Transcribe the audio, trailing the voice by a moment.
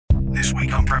This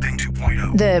week on Prepping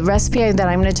 2.0. The recipe that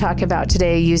I'm going to talk about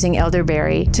today using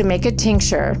elderberry to make a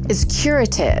tincture is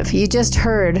curative. You just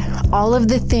heard all of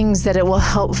the things that it will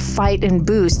help fight and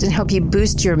boost and help you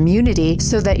boost your immunity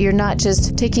so that you're not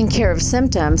just taking care of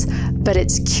symptoms, but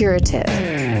it's curative.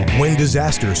 When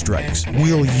disaster strikes,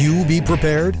 will you be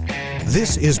prepared?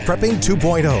 This is Prepping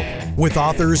 2.0 with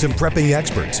authors and prepping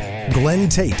experts Glenn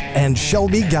Tate and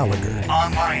Shelby Gallagher.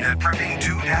 Online at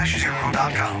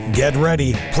prepping2-0.com. Get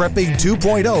ready. Prepping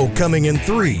 2.0 coming in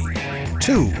 3,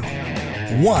 2,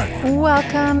 1.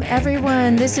 Welcome,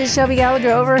 everyone. This is Shelby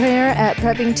Gallagher over here at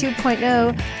Prepping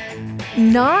 2.0.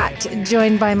 Not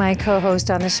joined by my co-host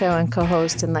on the show and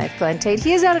co-host in life, Glenn Tate.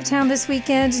 He is out of town this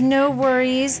weekend. No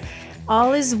worries.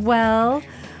 All is well.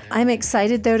 I'm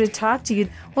excited, though, to talk to you.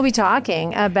 We'll be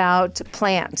talking about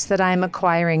plants that I'm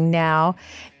acquiring now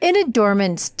in a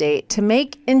dormant state to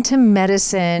make into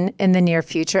medicine in the near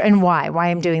future and why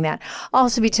I'm doing that. I'll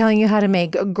also be telling you how to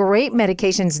make great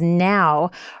medications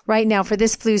now, right now for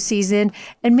this flu season,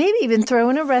 and maybe even throw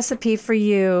in a recipe for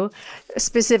you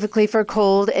specifically for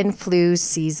cold and flu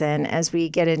season as we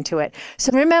get into it.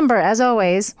 So remember, as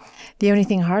always, the only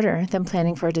thing harder than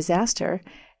planning for a disaster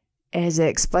is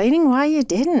explaining why you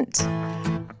didn't.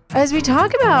 As we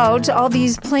talk about all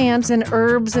these plants and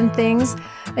herbs and things,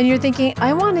 and you're thinking,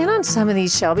 I want in on some of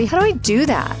these, Shelby. How do I do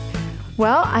that?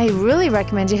 Well, I really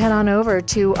recommend you head on over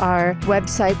to our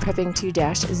website,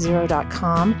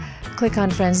 prepping2-0.com. Click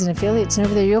on Friends and Affiliates, and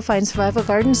over there you'll find Survival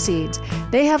Garden Seeds.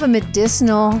 They have a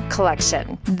medicinal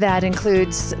collection that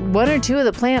includes one or two of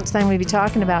the plants that I'm going to be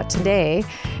talking about today,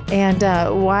 and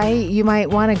why you might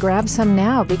want to grab some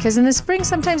now, because in the spring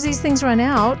sometimes these things run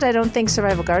out. I don't think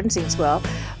Survival Garden Seeds will,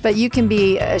 but you can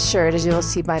be assured, as you'll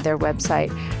see by their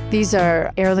website, these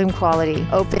are heirloom quality,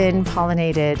 open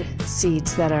pollinated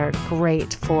seeds that are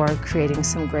great for creating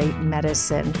some great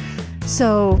medicine.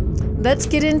 So let's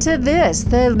get into this,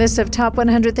 the list of top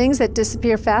 100 things that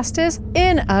disappear fastest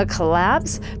in a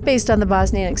collapse based on the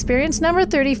Bosnian experience. Number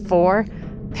 34,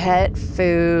 pet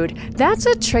food. That's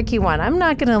a tricky one. I'm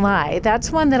not going to lie. That's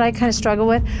one that I kind of struggle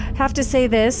with. Have to say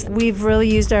this, we've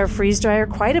really used our freeze dryer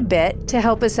quite a bit to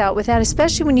help us out with that,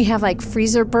 especially when you have like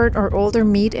freezer burnt or older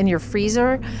meat in your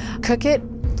freezer. Cook it,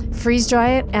 freeze dry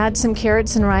it, add some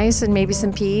carrots and rice and maybe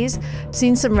some peas.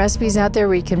 Seen some recipes out there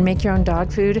where you can make your own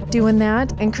dog food doing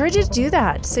that. I encourage you to do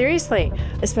that, seriously,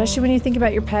 especially when you think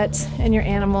about your pets and your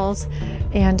animals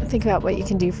and think about what you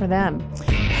can do for them.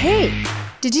 Hey,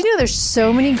 did you know there's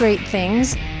so many great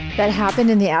things that happened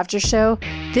in the after show?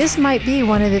 This might be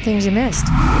one of the things you missed.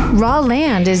 Raw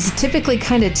land is typically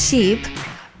kind of cheap.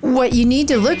 What you need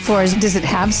to look for is, does it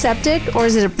have septic or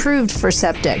is it approved for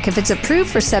septic? If it's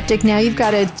approved for septic, now you've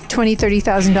got a $20,000,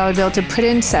 $30,000 bill to put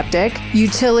in septic,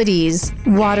 utilities,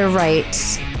 water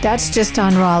rights. That's just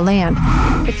on raw land.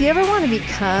 If you ever want to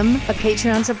become a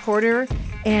Patreon supporter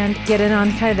and get in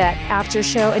on kind of that after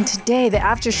show, and today the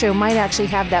after show might actually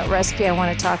have that recipe I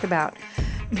want to talk about,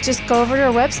 just go over to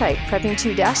our website,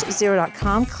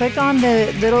 prepping2-0.com. Click on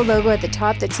the little logo at the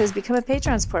top that says Become a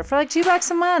Patreon supporter for like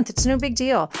 $2 a month. It's no big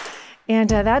deal. And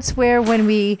that's where, when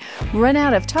we run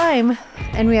out of time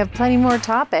and we have plenty more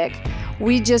topic,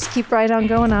 we just keep right on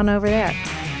going on over there.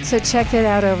 So check it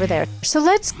out over there. So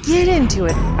let's get into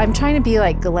it. I'm trying to be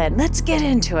like Glenn. Let's get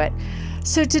into it.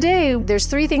 So today, there's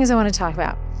 3 things I want to talk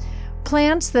about.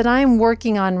 Plants that I'm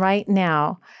working on right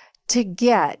now to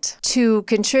get to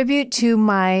contribute to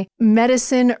my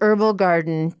medicine herbal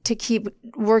garden, to keep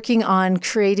working on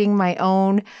creating my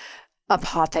own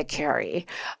apothecary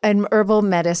and herbal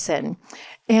medicine.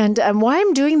 And why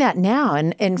I'm doing that now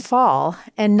in fall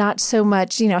and not so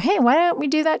much, hey, why don't we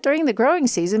do that during the growing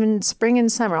season in spring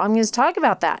and summer? I'm going to talk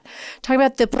about that. Talk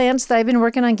about the plants that I've been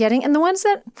working on getting and the ones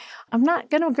that I'm not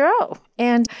going to grow.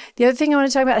 And the other thing I want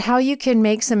to talk about, how you can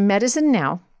make some medicine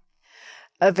now,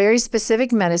 a very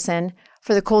specific medicine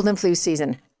for the cold and flu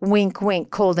season. Wink,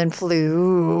 wink, cold and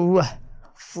flu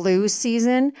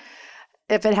season.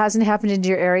 If it hasn't happened in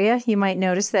your area, you might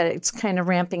notice that it's kind of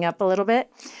ramping up a little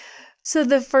bit. So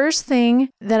the first thing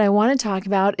that I want to talk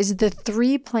about is the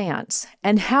 3 plants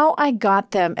and how I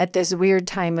got them at this weird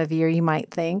time of year, you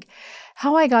might think.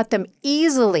 How I got them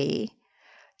easily.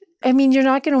 I mean, you're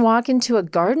not going to walk into a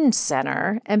garden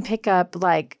center and pick up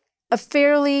like a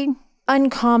fairly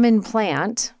uncommon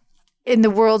plant in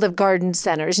the world of garden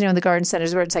centers, the garden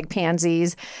centers where it's like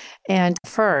pansies and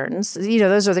ferns,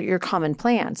 those are your common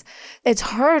plants. It's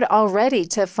hard already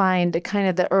to find kind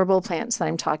of the herbal plants that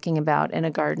I'm talking about in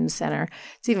a garden center.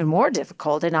 It's even more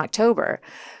difficult in October.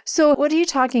 So what are you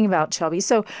talking about, Shelby?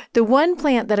 So the one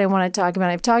plant that I want to talk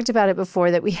about, I've talked about it before,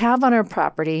 that we have on our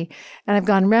property, and I've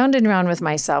gone round and round with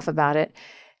myself about it,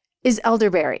 is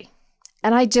elderberry.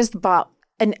 And I just bought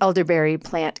an elderberry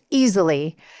plant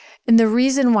easily. And the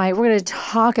reason why we're going to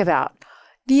talk about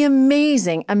the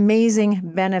amazing,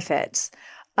 amazing benefits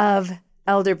of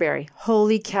elderberry.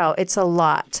 Holy cow, it's a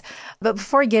lot. But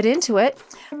before I get into it,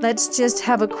 let's just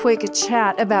have a quick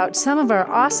chat about some of our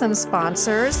awesome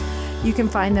sponsors. You can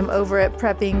find them over at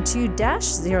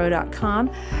prepping2-0.com.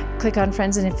 Click on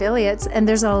Friends and Affiliates, and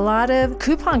there's a lot of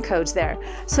coupon codes there.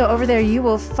 So over there, you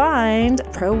will find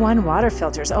Pro One water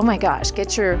filters. Oh my gosh,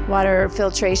 get your water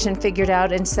filtration figured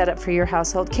out and set up for your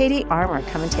household. Katie Armour,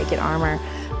 come and take it, Armour.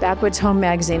 Backwoods Home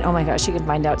Magazine. Oh my gosh, you can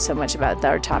find out so much about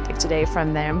our topic today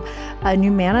from them.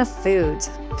 Numana Foods,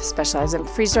 specialize in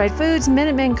freeze-dried foods.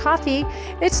 Minuteman Coffee.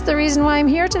 It's the reason why I'm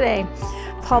here today.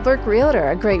 Paul Burke Realtor,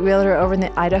 a great realtor over in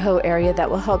the Idaho area that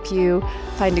will help you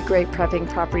find a great prepping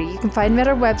property. You can find them at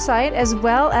our website, as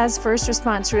well as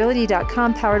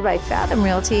firstresponserealty.com, powered by Fathom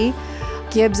Realty.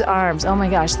 Gibbs Arms. Oh my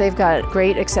gosh, they've got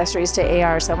great accessories to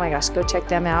ARs. Oh my gosh, go check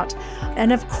them out.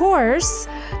 And of course,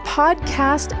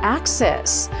 Podcast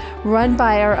Access, run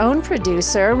by our own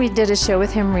producer. We did a show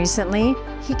with him recently.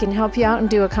 He can help you out and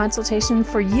do a consultation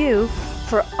for you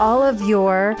for all of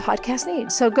your podcast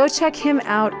needs. So go check him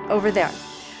out over there.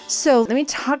 So let me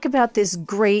talk about this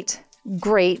great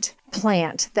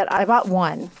plant that I bought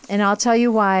one, and I'll tell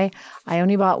you why I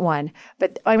only bought one.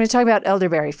 But I'm going to talk about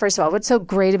elderberry. First of all, what's so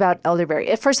great about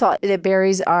elderberry? First of all, the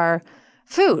berries are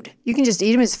food. You can just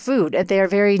eat them as food. They are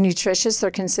very nutritious.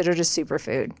 They're considered a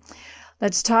superfood.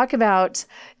 Let's talk about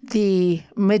the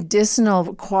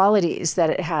medicinal qualities that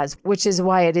it has, which is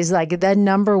why it is like the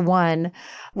number one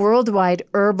worldwide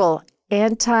herbal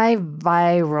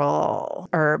antiviral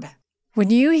herb. When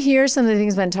you hear some of the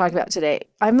things I've been talking about today,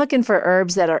 I'm looking for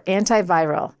herbs that are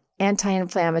antiviral,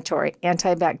 anti-inflammatory,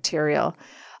 antibacterial,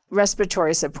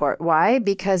 respiratory support. Why?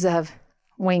 Because of,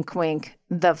 wink, wink,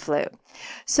 the flu.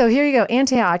 So here you go,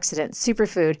 antioxidants,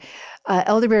 superfood.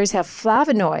 Elderberries have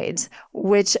flavonoids,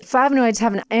 which flavonoids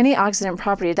have an antioxidant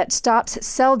property that stops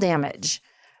cell damage.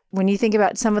 When you think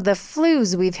about some of the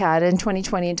flus we've had in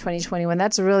 2020 and 2021,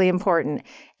 that's really important.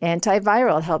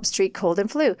 Antiviral helps treat cold and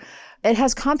flu. It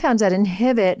has compounds that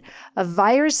inhibit a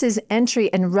virus's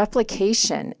entry and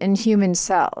replication in human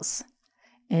cells.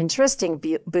 Interesting,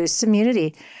 boosts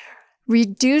immunity.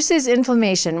 Reduces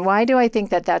inflammation. Why do I think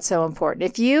that that's so important?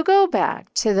 If you go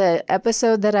back to the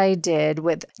episode that I did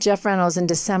with Jeff Reynolds in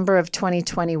December of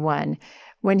 2021,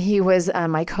 when he was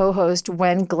my co-host,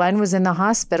 when Glenn was in the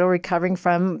hospital recovering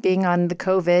from being on the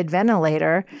COVID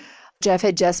ventilator, Jeff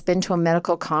had just been to a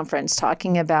medical conference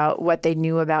talking about what they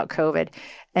knew about COVID.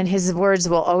 And his words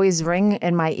will always ring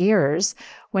in my ears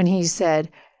when he said,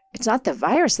 it's not the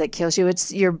virus that kills you,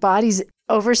 it's your body's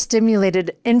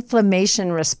overstimulated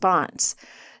inflammation response.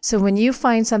 So when you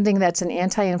find something that's an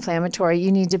anti-inflammatory,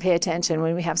 you need to pay attention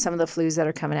when we have some of the flus that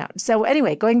are coming out. So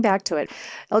anyway, going back to it,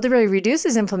 elderberry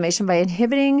reduces inflammation by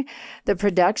inhibiting the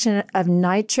production of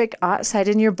nitric oxide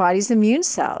in your body's immune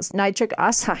cells. Nitric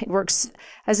oxide works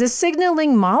as a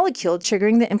signaling molecule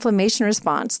triggering the inflammation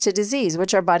response to disease,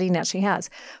 which our body naturally has.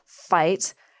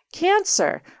 Fights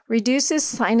cancer, reduces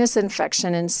sinus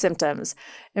infection and symptoms,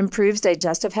 improves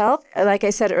digestive health. Like I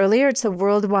said earlier, it's a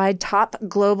worldwide top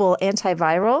global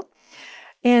antiviral.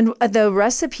 And the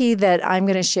recipe that I'm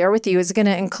going to share with you is going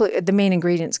to include, the main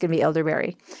ingredient is going to be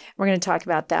elderberry. We're going to talk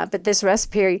about that. But this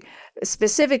recipe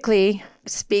specifically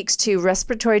speaks to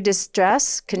respiratory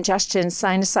distress, congestion,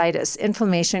 sinusitis,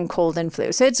 inflammation, cold, and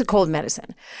flu. So it's a cold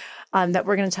medicine that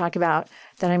we're going to talk about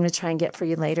that I'm going to try and get for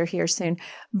you later here soon.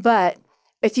 But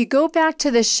if you go back to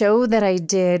the show that I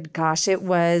did, gosh, it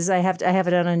was, I have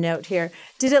it on a note here.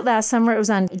 Did it last summer. It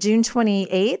was on June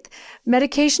 28th.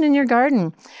 Medication in your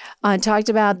garden. Talked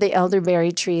about the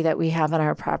elderberry tree that we have on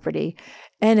our property.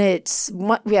 And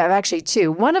we have actually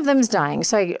two. One of them is dying.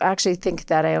 So I actually think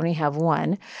that I only have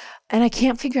one. And I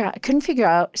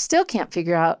still can't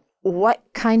figure out what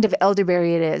kind of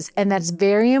elderberry it is. And that's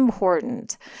very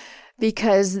important,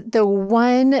 because the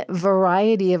one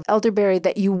variety of elderberry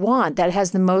that you want that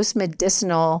has the most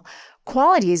medicinal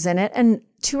qualities in it, and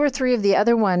 2 or 3 of the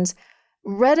other ones,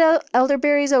 red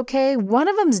elderberry is okay. One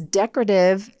of them's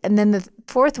decorative, and then the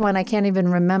 4th one I can't even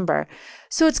remember.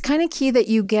 So it's kind of key that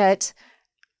you get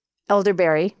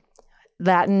elderberry,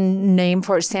 Latin name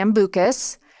for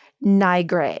Sambucus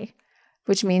nigra,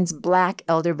 which means black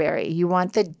elderberry. You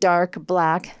want the dark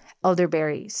black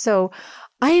elderberry. So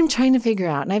I am trying to figure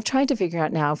out, and I've tried to figure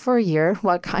out now for a year,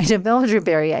 what kind of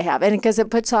elderberry I have. And because it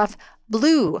puts off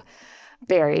blue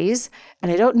berries,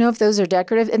 and I don't know if those are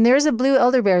decorative. And there's a blue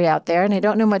elderberry out there, and I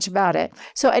don't know much about it.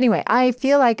 So anyway, I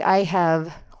feel like I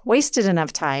have wasted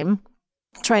enough time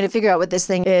trying to figure out what this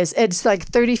thing is. It's like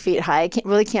 30 feet high. I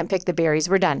really can't pick the berries.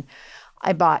 We're done.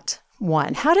 I bought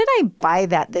one. How did I buy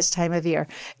that this time of year?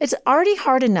 It's already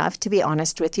hard enough, to be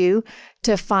honest with you,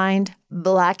 to find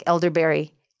black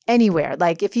elderberry anywhere.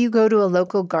 Like if you go to a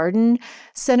local garden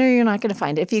center, you're not going to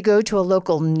find it. If you go to a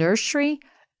local nursery,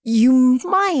 you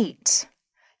might.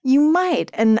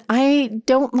 And I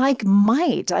don't like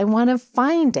might. I want to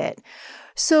find it.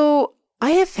 So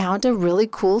I have found a really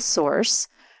cool source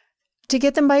to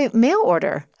get them by mail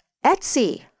order.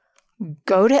 Etsy.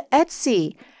 Go to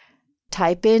Etsy.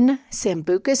 Type in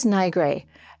Sambucus nigra.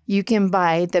 You can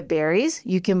buy the berries.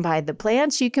 You can buy the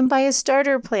plants. You can buy a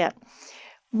starter plant.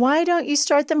 Why don't you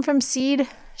start them from seed,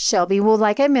 Shelby? Well,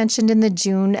 like I mentioned in the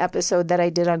June episode that I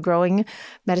did on growing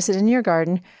medicine in your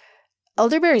garden,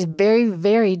 elderberry is very,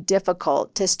 very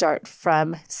difficult to start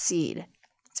from seed.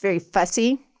 It's very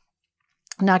fussy.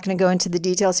 I'm not going to go into the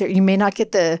details here. You may not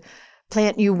get the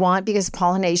plant you want because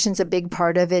pollination is a big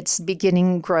part of its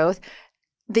beginning growth.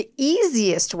 The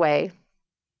easiest way,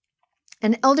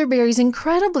 and elderberry is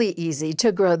incredibly easy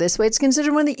to grow this way. It's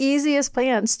considered one of the easiest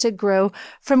plants to grow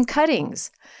from cuttings.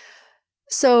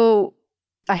 So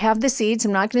I have the seeds.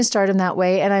 I'm not going to start them that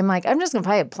way. And I'm like, I'm just going to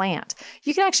buy a plant.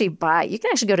 You can actually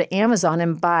go to Amazon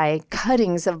and buy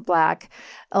cuttings of black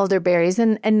elderberries.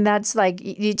 And that's like,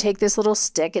 you take this little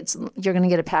stick. You're going to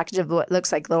get a package of what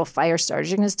looks like little fire starters.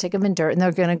 You're going to stick them in dirt and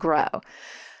they're going to grow.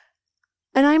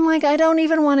 And I'm like, I don't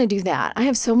even want to do that. I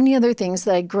have so many other things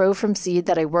that I grow from seed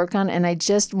that I work on, and I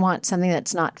just want something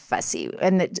that's not fussy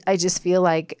and that I just feel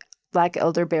like black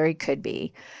elderberry could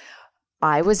be.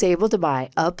 I was able to buy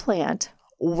a plant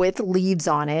with leaves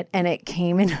on it, and it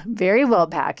came in very well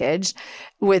packaged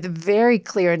with very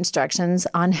clear instructions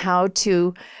on how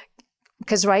to,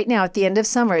 because right now at the end of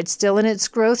summer, it's still in its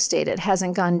growth state. It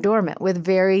hasn't gone dormant, with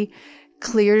very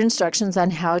clear instructions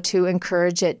on how to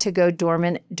encourage it to go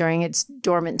dormant during its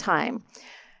dormant time.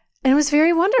 And it was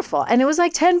very wonderful. And it was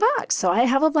like $10. So I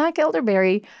have a black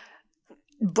elderberry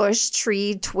bush,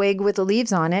 tree, twig with the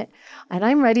leaves on it. And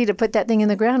I'm ready to put that thing in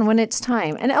the ground when it's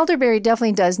time. And elderberry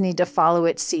definitely does need to follow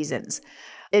its seasons.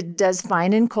 It does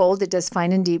fine in cold. It does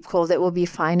fine in deep cold. It will be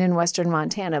fine in western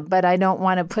Montana. But I don't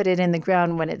want to put it in the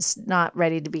ground when it's not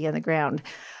ready to be in the ground.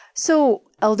 So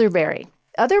elderberry.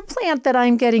 Other plant that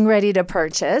I'm getting ready to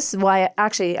purchase,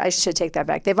 I should take that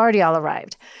back. They've already all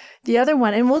arrived. The other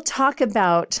one, and we'll talk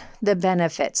about the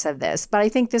benefits of this, but I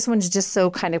think this one's just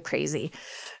so kind of crazy.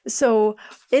 So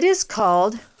it is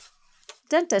called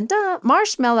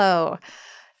marshmallow.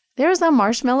 There's a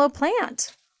marshmallow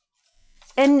plant.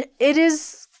 And it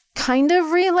is kind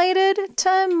of related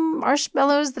to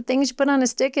marshmallows, the things you put on a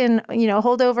stick and,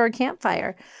 hold over a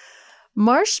campfire.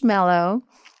 Marshmallow,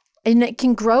 and it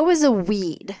can grow as a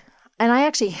weed. And I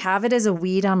actually have it as a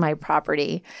weed on my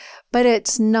property, but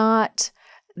it's not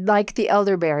like the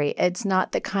elderberry. It's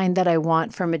not the kind that I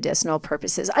want for medicinal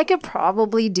purposes. I could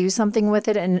probably do something with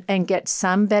it and get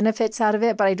some benefits out of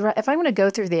it, but if I'm going to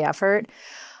go through the effort,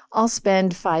 I'll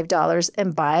spend $5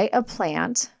 and buy a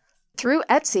plant through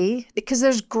Etsy, because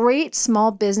there's great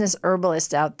small business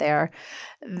herbalists out there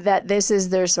that this is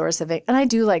their source of it. And I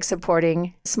do like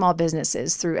supporting small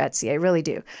businesses through Etsy. I really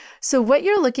do. So what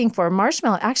you're looking for,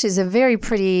 marshmallow actually is a very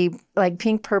pretty, like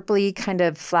pink purpley kind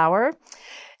of flower.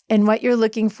 And what you're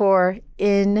looking for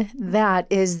in that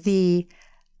is the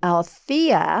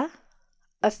Althea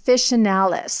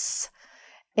officinalis,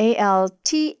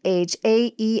 Althaea,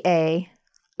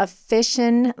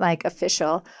 officin, like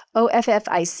official,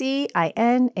 Officinals.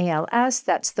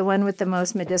 That's the one with the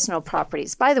most medicinal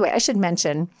properties. By the way, I should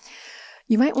mention,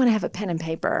 you might want to have a pen and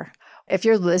paper if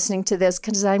you're listening to this,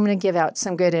 because I'm going to give out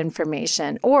some good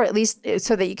information, or at least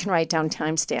so that you can write down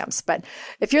timestamps. But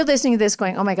if you're listening to this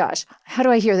going, oh my gosh, how do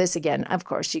I hear this again? Of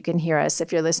course, you can hear us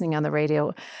if you're listening on the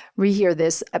radio, rehear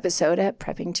this episode at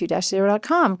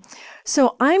prepping2-0.com.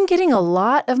 So I'm getting a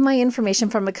lot of my information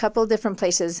from a couple different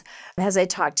places as I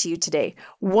talk to you today.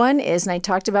 One is, and I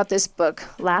talked about this book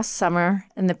last summer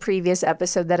in the previous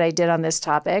episode that I did on this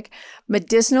topic,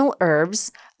 Medicinal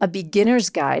Herbs, A Beginner's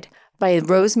Guide by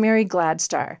Rosemary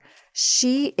Gladstar.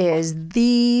 She is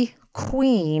the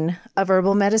queen of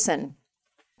herbal medicine.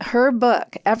 Her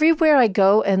book, everywhere I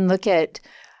go and look at,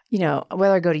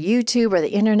 whether I go to YouTube or the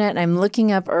internet and I'm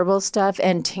looking up herbal stuff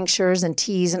and tinctures and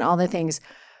teas and all the things,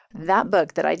 that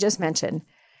book that I just mentioned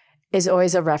is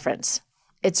always a reference.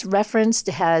 It's referenced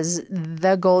as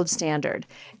the gold standard.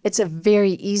 It's a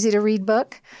very easy to read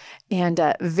book and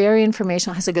very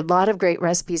informational, has a lot of great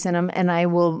recipes in them, and I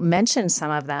will mention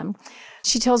some of them.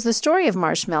 She tells the story of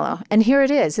marshmallow, and here it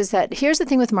is that here's the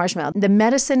thing with marshmallow. The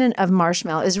medicine of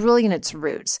marshmallow is really in its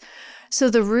roots. So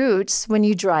the roots, when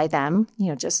you dry them,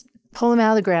 just pull them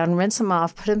out of the ground, rinse them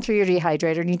off, put them through your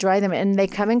dehydrator, and you dry them, and they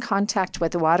come in contact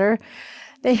with the water.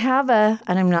 They have and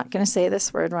I'm not going to say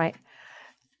this word right,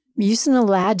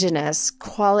 mucilaginous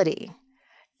quality.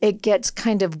 It gets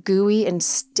kind of gooey and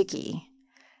sticky.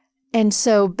 And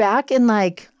so back in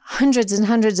like hundreds and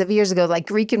hundreds of years ago, like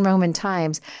Greek and Roman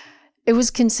times, it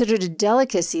was considered a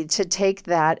delicacy to take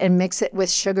that and mix it with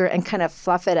sugar and kind of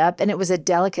fluff it up. And it was a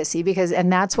delicacy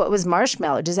and that's what was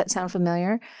marshmallow. Does that sound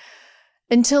familiar?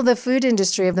 Until the food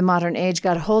industry of the modern age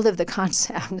got hold of the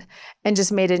concept and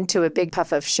just made it into a big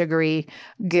puff of sugary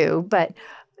goo. But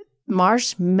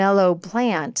marshmallow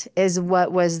plant is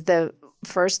what was the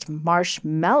first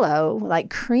marshmallow, like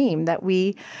cream, that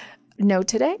we know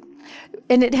today.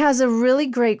 And it has a really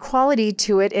great quality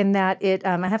to it in that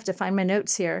I have to find my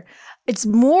notes here. It's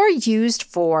more used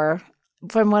from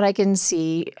what I can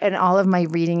see in all of my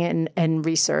reading and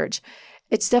research,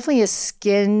 it's definitely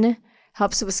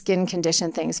helps with skin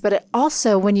condition things. But it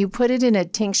also, when you put it in a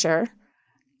tincture,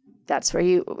 that's what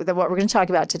we're going to talk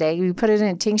about today. You put it in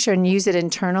a tincture and use it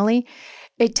internally.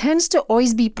 It tends to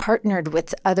always be partnered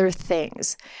with other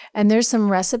things. And there's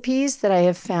some recipes that I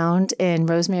have found in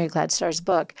Rosemary Gladstar's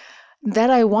book that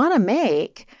I want to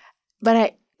make,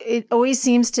 but it always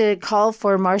seems to call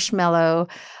for marshmallow,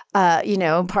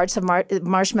 parts of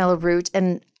marshmallow root.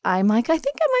 And I'm like, I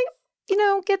think I might,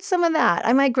 get some of that.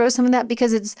 I might grow some of that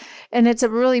because it's a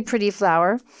really pretty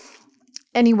flower.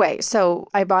 Anyway, so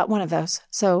I bought one of those.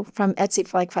 So from Etsy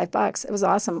for like $5. It was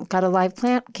awesome. Got a live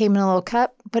plant, came in a little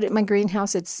cup, put it in my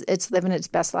greenhouse. It's living its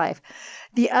best life.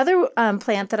 The other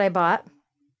plant that I bought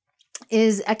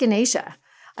is Echinacea.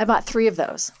 I bought 3 of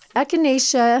those.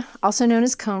 Echinacea, also known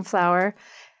as coneflower,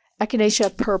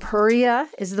 Echinacea purpurea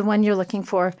is the one you're looking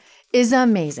for, is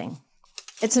amazing.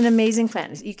 It's an amazing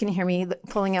plant. You can hear me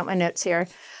pulling out my notes here.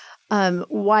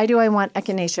 Why do I want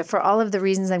Echinacea? For all of the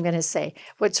reasons I'm going to say.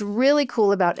 What's really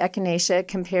cool about Echinacea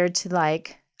compared to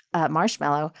like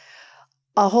marshmallow,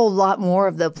 a whole lot more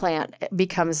of the plant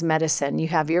becomes medicine. You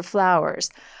have your flowers.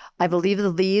 I believe the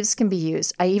leaves can be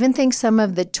used. I even think some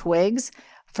of the twigs,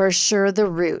 for sure the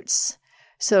roots.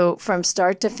 So from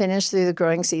start to finish through the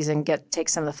growing season, take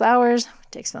some of the flowers,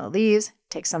 take some of the leaves,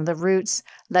 take some of the roots,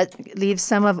 leave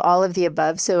some of all of the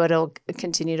above so it'll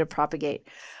continue to propagate.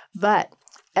 But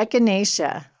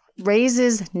Echinacea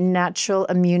raises natural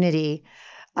immunity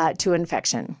to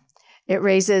infection. It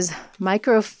raises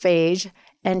macrophage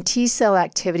and T cell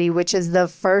activity, which is the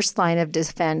first line of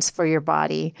defense for your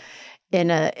body in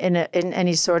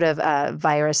any sort of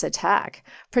virus attack.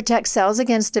 Protects cells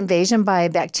against invasion by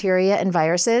bacteria and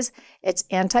viruses. It's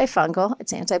antifungal.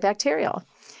 It's antibacterial.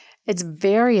 It's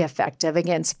very effective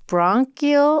against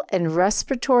bronchial and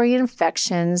respiratory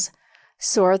infections,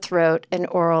 sore throat, and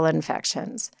oral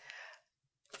infections.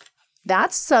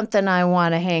 That's something I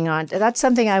want to hang on to. That's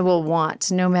something I will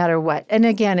want no matter what. And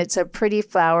again, it's a pretty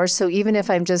flower. So even if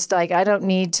I'm just like, I don't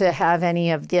need to have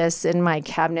any of this in my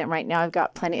cabinet right now, I've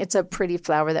got plenty. It's a pretty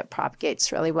flower that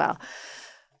propagates really well.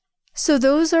 So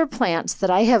those are plants that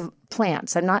I have,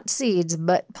 and not seeds,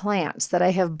 but plants that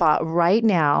I have bought right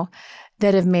now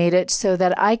that have made it so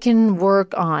that I can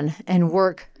work on and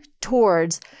work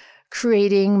towards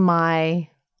creating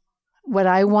what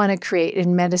I want to create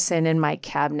in medicine in my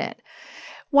cabinet.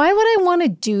 Why would I want to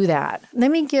do that? Let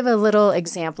me give a little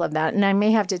example of that, and I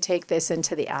may have to take this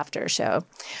into the after show.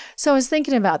 So I was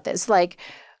thinking about this, like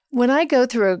when I go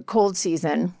through a cold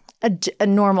season, a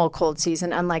normal cold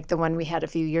season, unlike the one we had a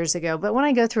few years ago, but when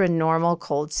I go through a normal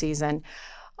cold season,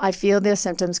 I feel the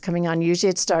symptoms coming on. Usually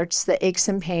it starts the aches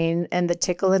and pain and the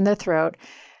tickle in the throat.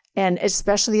 And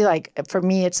especially like for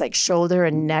me, it's like shoulder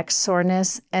and neck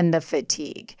soreness and the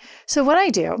fatigue. So what I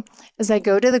do is I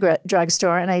go to the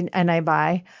drugstore and I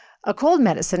buy a cold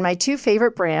medicine. My 2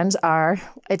 favorite brands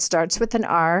it starts with an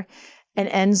R and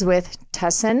ends with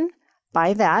Tussin.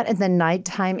 Buy that, and then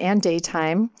nighttime and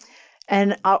daytime.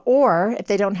 And or if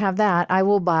they don't have that, I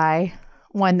will buy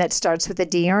one that starts with a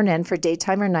D or an N for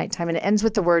daytime or nighttime, and it ends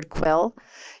with the word quill.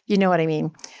 You know what I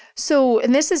mean? So,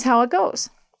 and this is how it goes.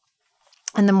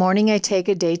 In the morning, I take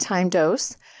a daytime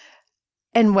dose.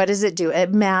 And what does it do?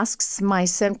 It masks my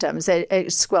symptoms. It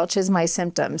squelches my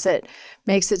symptoms. It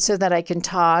makes it so that I can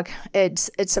talk. It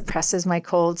suppresses my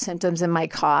cold symptoms and my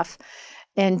cough,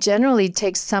 and generally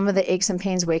takes some of the aches and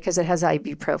pains away because it has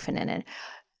ibuprofen in it.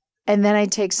 And then I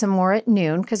take some more at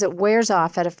noon because it wears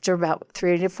off after about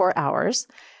 3 to 4 hours.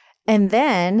 And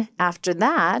then after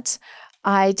that,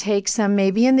 I take some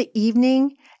maybe in the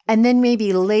evening. And then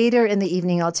maybe later in the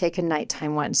evening, I'll take a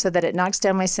nighttime one so that it knocks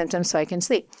down my symptoms so I can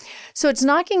sleep. So it's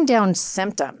knocking down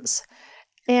symptoms.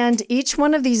 And each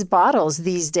one of these bottles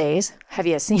these days, have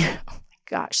you seen? Oh my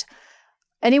gosh.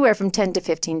 anywhere from $10 to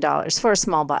 $15 for a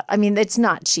small bottle. I mean, it's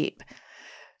not cheap.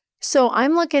 So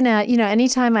I'm looking at,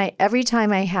 every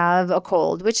time I have a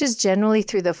cold, which is generally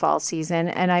through the fall season,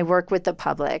 and I work with the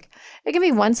public, it can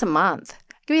be once a month.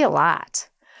 It can be a lot.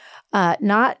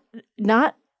 Not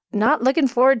looking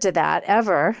forward to that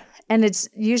ever. And it's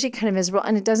usually kind of miserable,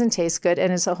 and it doesn't taste good,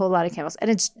 and it's a whole lot of chemicals. And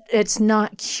it's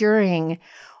not curing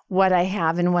what I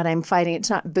have and what I'm fighting. It's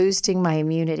not boosting my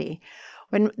immunity.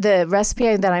 When the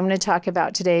recipe that I'm going to talk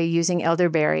about today using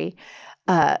elderberry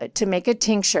to make a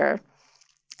tincture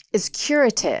is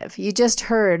curative. You just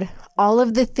heard all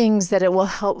of the things that it will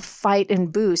help fight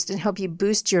and boost and help you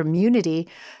boost your immunity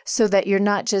so that you're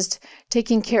not just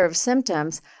taking care of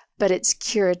symptoms, but it's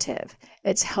curative.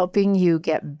 It's helping you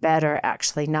get better,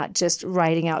 actually, not just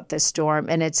riding out the storm,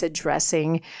 and it's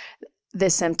addressing the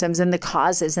symptoms and the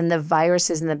causes and the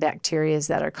viruses and the bacteria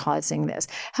that are causing this.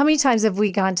 How many times have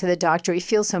we gone to the doctor? We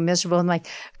feel so miserable and like,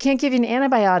 can't give you an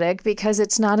antibiotic because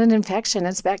it's not an infection.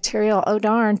 It's bacterial. Oh,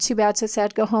 darn. Too bad. So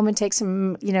sad. Go home and take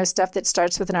some, stuff that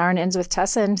starts with an R and ends with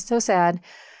tussin. So sad.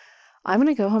 I'm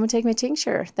going to go home and take my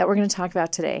tincture that we're going to talk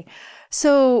about today.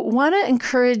 So want to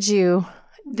encourage you.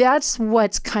 That's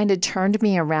what's kind of turned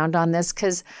me around on this,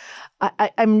 because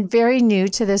I'm very new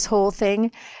to this whole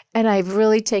thing, and I've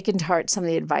really taken to heart some of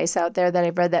the advice out there that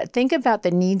I've read, that think about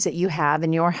the needs that you have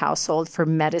in your household for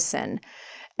medicine.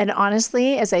 And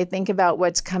honestly, as I think about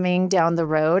what's coming down the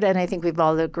road, and I think we've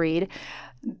all agreed,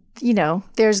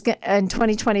 there's in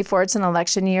 2024, it's an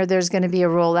election year, there's going to be a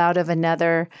rollout of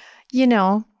another,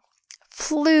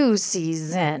 flu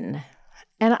season.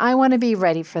 And I want to be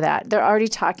ready for that. They're already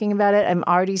talking about it. I'm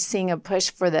already seeing a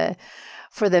push for the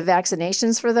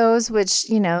vaccinations for those, which,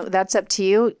 that's up to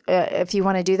you. If you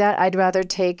want to do that, I'd rather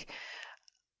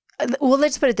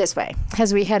let's put it this way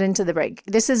as we head into the break.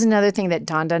 This is another thing that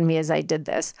dawned on me as I did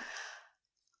this.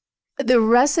 The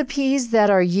recipes that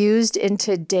are used in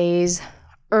today's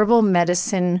herbal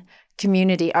medicine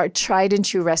community are tried and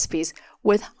true recipes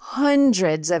with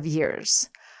hundreds of years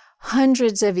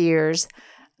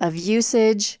of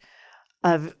usage.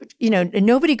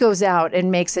 Nobody goes out and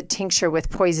makes a tincture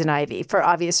with poison ivy for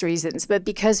obvious reasons, but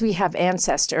because we have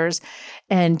ancestors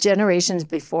and generations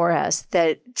before us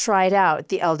that tried out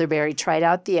the elderberry, tried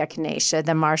out the echinacea,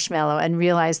 the marshmallow, and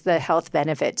realized the health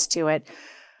benefits to it,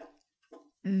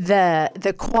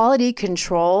 the quality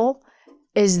control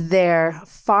is there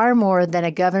far more than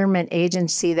a government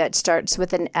agency that starts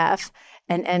with an F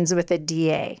and ends with a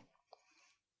DA.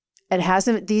 It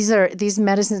hasn't. These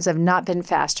medicines have not been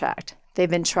fast-tracked. They've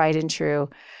been tried and true.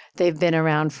 They've been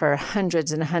around for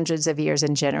hundreds and hundreds of years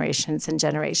and generations.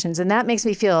 And that makes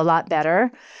me feel a lot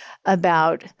better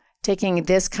about taking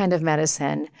this kind of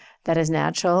medicine that is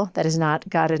natural, that has not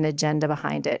got an agenda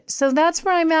behind it. So that's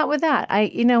where I'm at with that.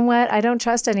 I don't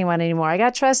trust anyone anymore. I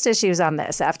got trust issues on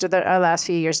this after our last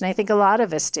few years, and I think a lot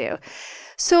of us do.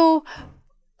 So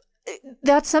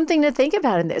that's something to think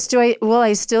about in this. Will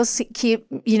I still keep,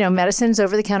 medicines,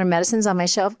 over-the-counter medicines on my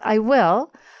shelf? I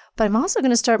will, but I'm also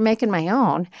going to start making my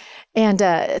own and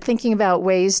thinking about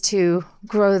ways to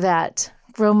grow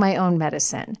my own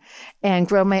medicine and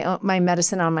grow my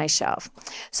medicine on my shelf.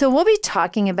 So we'll be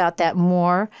talking about that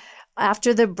more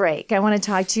after the break. I want to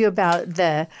talk to you about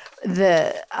the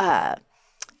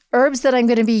herbs that I'm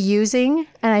going to be using,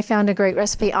 and I found a great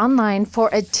recipe online for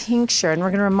a tincture, and we're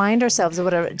going to remind ourselves of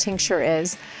what a tincture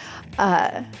is,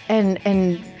 and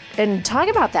talk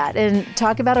about that, and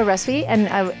talk about a recipe,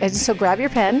 and so grab your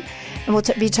pen, and we'll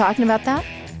be talking about that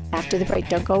after the break.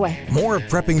 Don't go away. More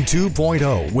Prepping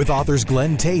 2.0 with authors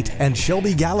Glenn Tate and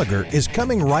Shelby Gallagher is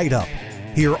coming right up.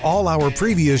 Hear all our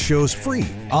previous shows free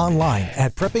online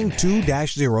at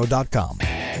prepping2-0.com.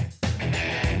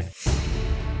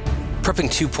 Prepping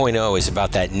 2.0 is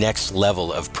about that next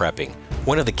level of prepping.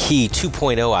 One of the key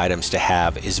 2.0 items to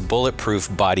have is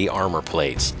bulletproof body armor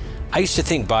plates. I used to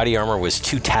think body armor was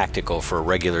too tactical for a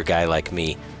regular guy like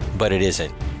me, but it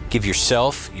isn't. Give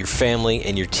yourself, your family,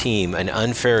 and your team an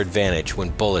unfair advantage when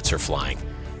bullets are flying.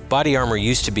 Body armor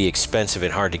used to be expensive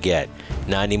and hard to get.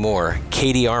 Not anymore.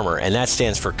 KD Armor, and that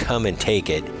stands for Come and Take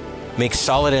It, makes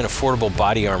solid and affordable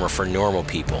body armor for normal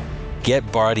people. Get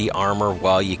body armor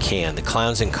while you can. The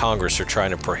clowns in Congress are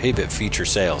trying to prohibit future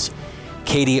sales.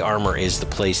 KD Armor is the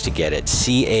place to get it.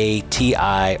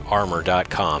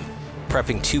 CATIarmor.com.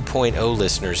 Prepping 2.0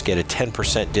 listeners get a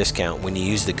 10% discount when you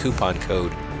use the coupon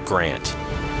code GRANT.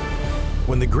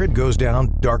 When the grid goes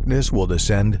down, darkness will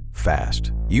descend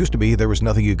fast. Used to be there was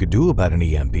nothing you could do about an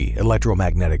EMP,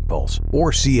 electromagnetic pulse, or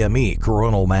CME,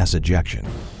 coronal mass ejection.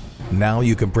 Now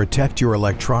you can protect your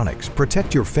electronics,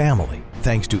 protect your family,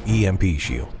 thanks to EMP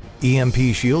Shield.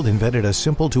 EMP Shield invented a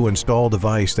simple-to-install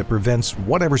device that prevents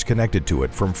whatever's connected to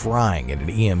it from frying in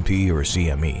an EMP or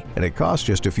CME, and it costs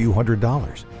just a few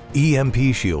 $100s.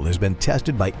 EMP Shield has been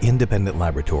tested by independent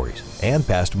laboratories and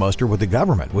passed muster with the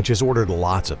government, which has ordered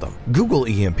lots of them. Google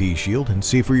EMP Shield and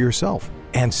see for yourself.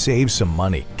 And save some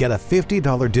money. Get a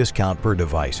 $50 discount per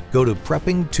device. Go to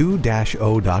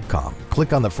prepping2-0.com.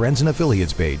 Click on the Friends and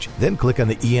Affiliates page, then click on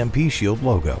the EMP Shield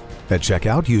logo. At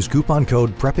checkout, use coupon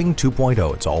code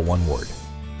PREPPING2.0. It's all one word.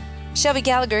 Shelby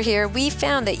Gallagher here. We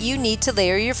found that you need to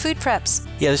layer your food preps.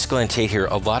 Yeah, this is Glenn Tate here.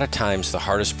 A lot of times the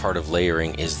hardest part of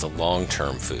layering is the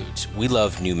long-term foods. We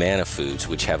love NuManna foods,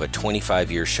 which have a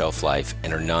 25-year shelf life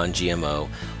and are non-GMO.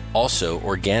 Also,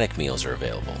 organic meals are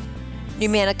available.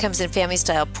 NuManna comes in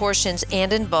family-style portions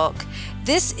and in bulk.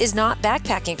 This is not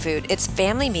backpacking food. It's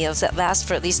family meals that last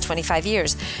for at least 25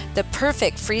 years. The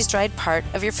perfect freeze-dried part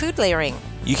of your food layering.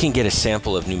 You can get a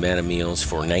sample of NuManna meals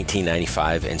for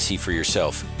 $19.95 and see for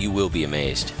yourself. You will be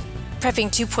amazed. Prepping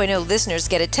 2.0 listeners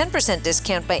get a 10%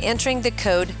 discount by entering the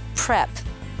code PREP.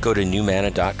 Go to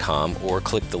NuManna.com or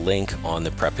click the link on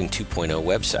the Prepping 2.0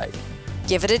 website.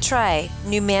 Give it a try.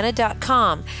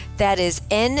 NuManna.com. That is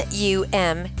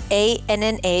NuManna.com.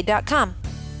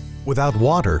 Without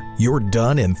water, you're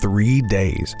done in 3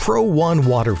 days. Pro One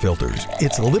water filters.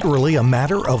 It's literally a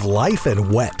matter of life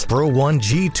and wet. Pro One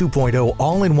G 2.0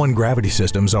 all-in-one gravity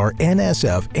systems are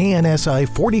NSF ANSI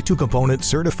 42-component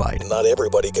certified. Not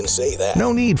everybody can say that.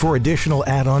 No need for additional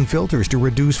add-on filters to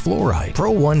reduce fluoride.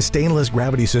 Pro One stainless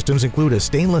gravity systems include a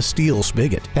stainless steel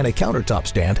spigot and a countertop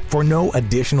stand for no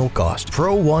additional cost.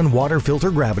 Pro One water filter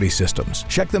gravity systems.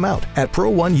 Check them out at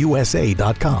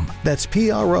ProOneUSA.com. That's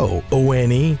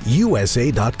PROONE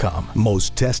USA.com.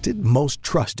 Most tested, most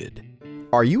trusted.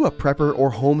 Are you a prepper or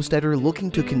homesteader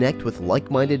looking to connect with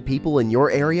like-minded people in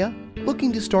your area?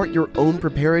 Looking to start your own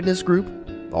preparedness group?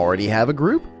 Already have a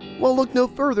group? Well, look no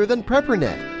further than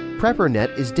PrepperNet.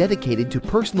 PrepperNet is dedicated to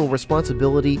personal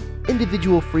responsibility,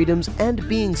 individual freedoms, and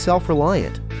being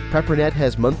self-reliant. PrepperNet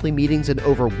has monthly meetings in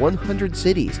over 100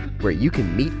 cities where you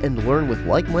can meet and learn with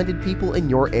like-minded people in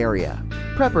your area.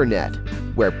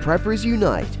 PrepperNet, where preppers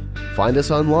unite. Find us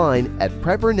online at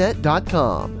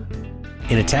preppernet.com.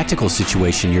 In a tactical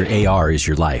situation, your AR is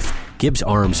your life. Gibbs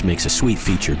Arms makes a sweet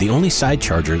feature, the only side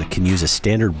charger that can use a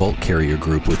standard bolt carrier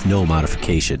group with no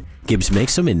modification. Gibbs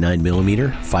makes them in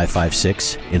 9mm,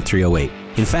 5.56, and 308.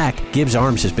 In fact, Gibbs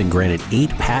Arms has been granted 8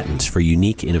 patents for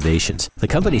unique innovations. The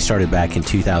company started back in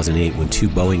 2008 when 2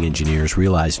 Boeing engineers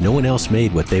realized no one else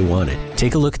made what they wanted.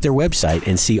 Take a look at their website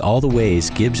and see all the ways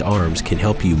Gibbs Arms can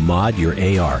help you mod your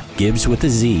AR. Gibbs with a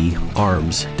Z,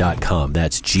 arms.com.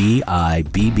 That's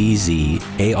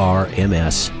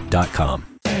GIBBZARMS.com.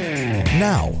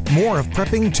 Now, more of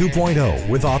Prepping 2.0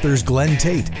 with authors Glenn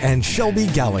Tate and Shelby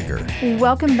Gallagher.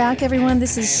 Welcome back, everyone.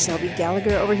 This is Shelby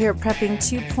Gallagher over here at Prepping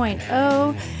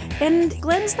 2.0. And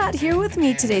Glenn's not here with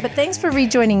me today, but thanks for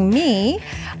rejoining me.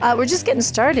 We're just getting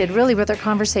started, really, with our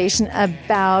conversation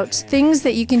about things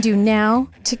that you can do now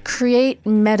to create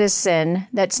medicine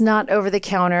that's not over the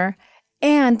counter,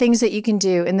 and things that you can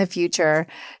do in the future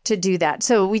to do that.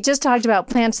 So we just talked about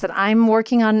plants that I'm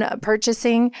working on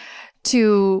purchasing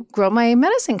to grow my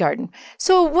medicine garden.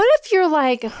 So what if you're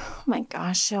like, oh my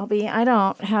gosh, Shelby, I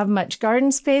don't have much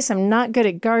garden space. I'm not good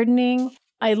at gardening.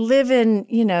 I live in,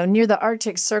 near the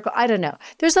Arctic Circle. I don't know.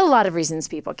 There's a lot of reasons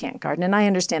people can't garden, and I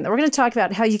understand that. We're going to talk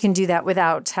about how you can do that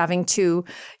without having to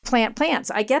plant plants.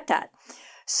 I get that.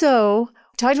 So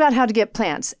we talked about how to get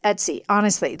plants. Etsy,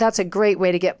 honestly, that's a great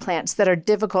way to get plants that are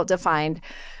difficult to find.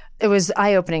 It was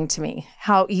eye-opening to me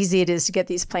how easy it is to get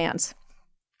these plants.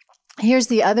 Here's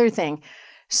the other thing.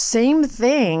 Same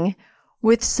thing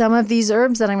with some of these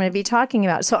herbs that I'm going to be talking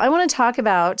about. So I want to talk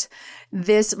about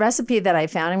this recipe that I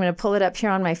found. I'm going to pull it up here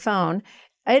on my phone.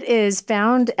 It is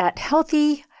found at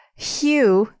Healthy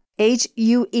Hue,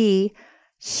 H-U-E,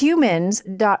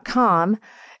 humans.com.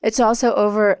 It's also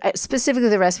over, specifically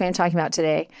the recipe I'm talking about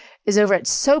today, is over at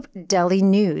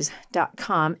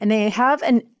soapdelinews.com. And they have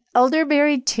an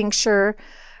elderberry tincture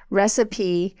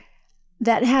recipe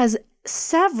that has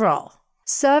several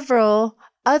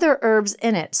other herbs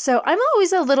in it. So I'm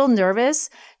always a little nervous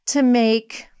to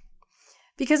make,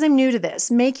 because I'm new to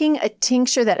this, making a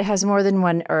tincture that has more than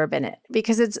one herb in it.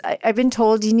 Because I've been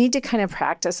told you need to kind of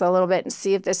practice a little bit and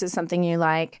see if this is something you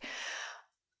like.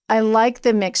 I like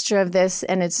the mixture of this,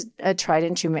 and it's a tried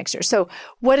and true mixture. So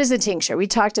what is a tincture? We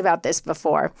talked about this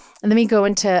before. And let me go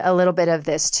into a little bit of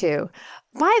this too.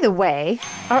 By the way,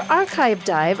 our archive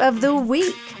dive of the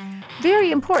week.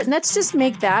 Very important. Let's just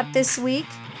make that this week.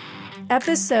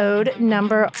 Episode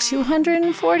number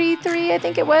 243, I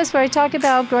think it was, where I talk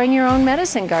about growing your own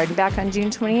medicine garden back on June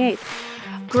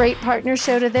 28th. great partner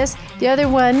show to this. The other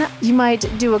one, you might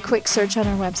do a quick search on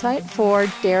our website for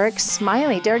Derek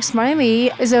Smiley. Derek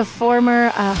Smiley is a former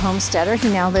homesteader. He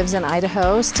now lives in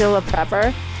Idaho, still a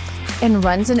prepper, and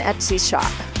runs an Etsy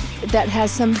shop that has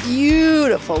some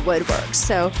beautiful woodwork.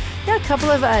 So yeah, a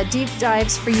couple of deep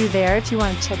dives for you there if you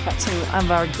want to check out some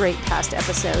of our great past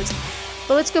episodes.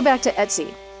 But let's go back to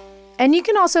Etsy. And you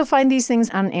can also find these things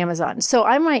on Amazon. So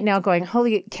I'm right now going,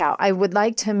 holy cow, I would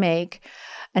like to make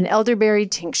an elderberry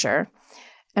tincture.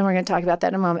 And we're going to talk about that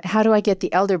in a moment. How do I get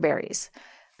the elderberries?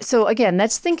 So again,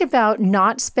 let's think about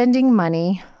not spending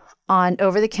money on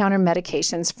over-the-counter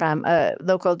medications from a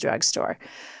local drugstore.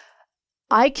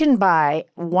 I can buy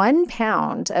 1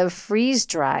 pound of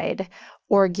freeze-dried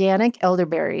organic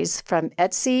elderberries from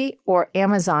Etsy or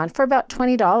Amazon for about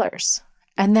 $20.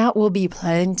 And that will be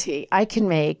plenty. I can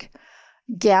make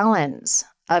gallons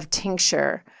of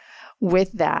tincture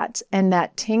with that. And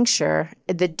that tincture,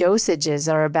 the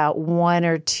dosages are about 1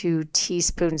 or 2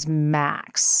 teaspoons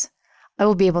max. I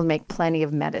will be able to make plenty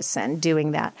of medicine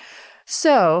doing that.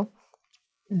 So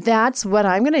that's what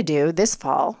I'm going to do this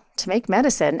fall to make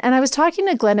medicine. And I was talking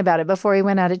to Glenn about it before he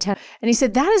went out of town. And he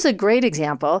said, that is a great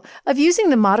example of using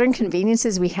the modern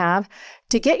conveniences we have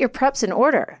to get your preps in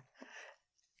order.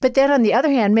 But then on the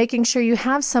other hand, making sure you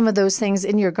have some of those things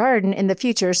in your garden in the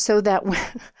future so that,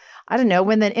 I don't know,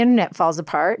 when the internet falls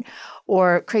apart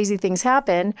or crazy things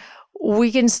happen,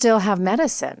 we can still have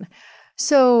medicine.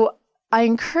 So I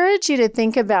encourage you to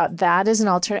think about that as an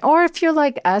alternative. Or if you're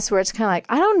like us, where it's kind of like,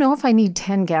 I don't know if I need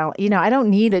 10 gallons, I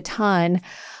don't need a ton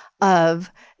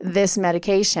of this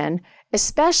medication,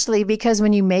 especially because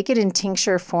when you make it in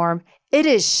tincture form, it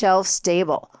is shelf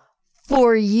stable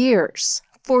for years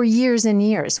and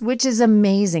years, which is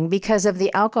amazing because of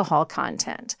the alcohol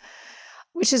content,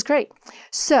 which is great.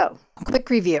 So, quick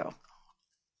review.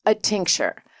 A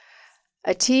tincture.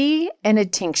 A tea and a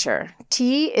tincture.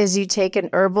 Tea is you take an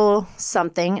herbal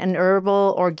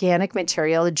organic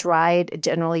material,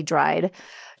 generally dried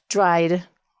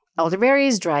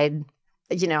elderberries,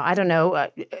 I don't know.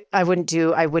 I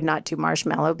would not do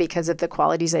marshmallow because of the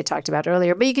qualities I talked about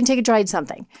earlier, but you can take a dried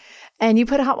something and you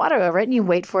put hot water over it and you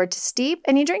wait for it to steep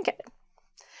and you drink it.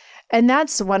 And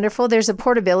that's wonderful. There's a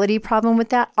portability problem with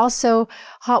that. Also,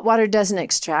 hot water doesn't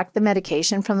extract the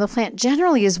medication from the plant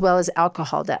generally as well as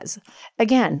alcohol does.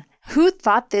 Again, who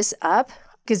thought this up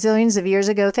gazillions of years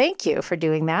ago? Thank you for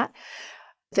doing that.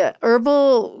 The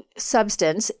herbal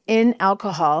substance in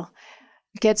alcohol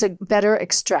gets a better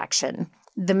extraction.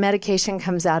 The medication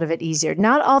comes out of it easier.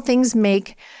 Not all things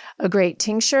make a great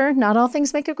tincture. Not all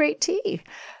things make a great tea.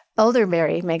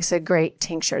 Elderberry makes a great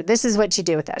tincture. This is what you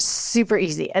do with that. Super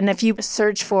easy. And if you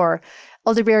search for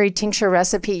elderberry tincture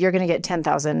recipe, you're going to get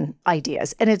 10,000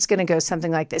 ideas. And it's going to go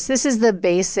something like this. This is the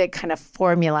basic kind of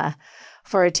formula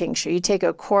for a tincture. You take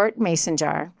a quart mason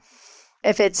jar.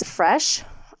 If it's fresh,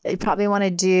 you probably want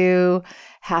to do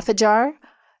half a jar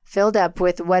filled up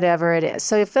with whatever it is.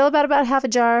 So you fill about half a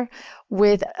jar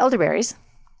with elderberries,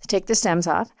 take the stems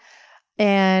off,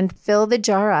 and fill the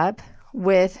jar up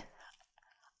with,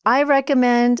 I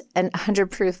recommend an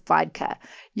 100 proof vodka.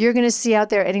 You're going to see out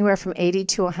there anywhere from 80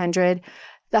 to 100.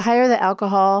 The higher the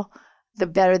alcohol, the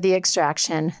better the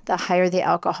extraction. The higher the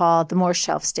alcohol, the more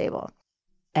shelf stable.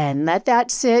 And let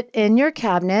that sit in your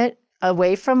cabinet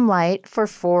away from light for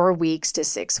 4 weeks to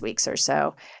 6 weeks or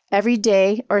so. Every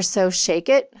day or so, shake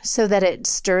it so that it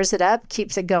stirs it up,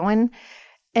 keeps it going.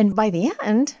 And by the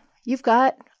end, you've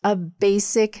got a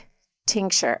basic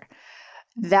tincture.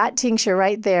 That tincture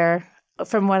right there,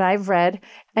 from what I've read,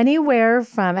 anywhere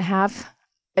from half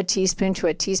a teaspoon to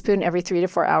a teaspoon every 3 to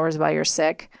 4 hours while you're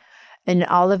sick. And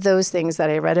all of those things that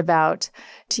I read about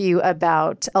to you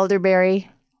about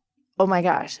elderberry, oh my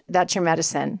gosh, that's your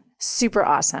medicine. Super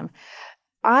awesome.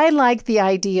 I like the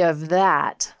idea of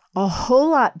that a whole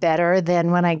lot better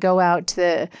than when I go out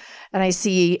and I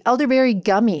see elderberry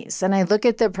gummies and I look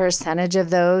at the percentage of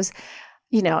those.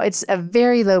 It's a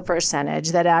very low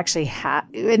percentage that actually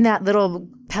in that little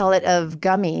pellet of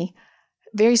gummy,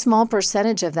 very small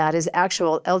percentage of that is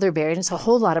actual elderberry, and it's a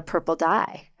whole lot of purple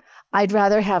dye. I'd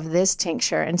rather have this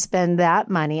tincture and spend that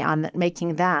money on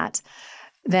making that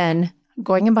than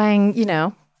going and buying,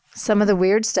 some of the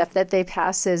weird stuff that they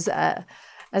pass as a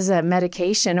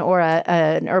medication or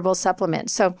an herbal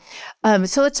supplement. So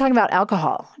let's talk about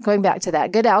alcohol. Going back to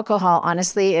that, good alcohol,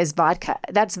 honestly, is vodka.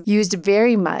 That's used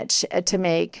very much to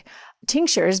make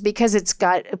tinctures because it's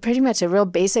got pretty much a real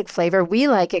basic flavor. We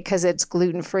like it because it's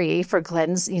gluten-free for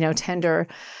Glenn's, tender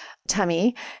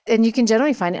tummy. And you can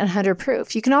generally find it 100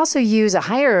 proof. You can also use a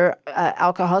higher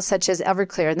alcohol such as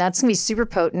Everclear, and that's going to be super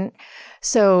potent.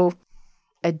 So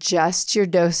adjust your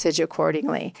dosage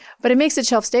accordingly. But it makes it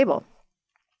shelf stable.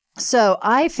 So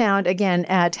I found, again,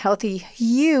 at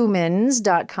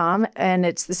healthyhumans.com, and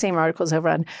it's the same articles over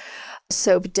on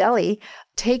Soap Deli,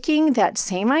 taking that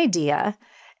same idea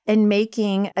and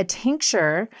making a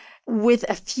tincture with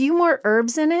a few more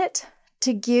herbs in it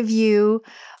to give you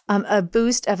a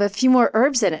boost of a few more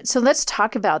herbs in it. So let's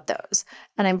talk about those.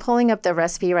 And I'm pulling up the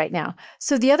recipe right now.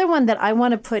 So the other one that I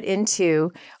want to put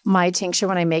into my tincture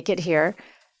when I make it here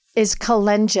is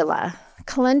calendula.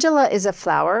 Calendula is a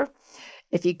flower.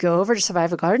 If you go over to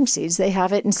Survival Garden Seeds, they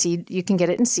have it in seed. You can get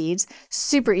it in seeds.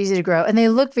 Super easy to grow. And they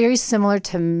look very similar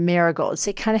to marigolds.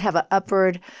 They kind of have an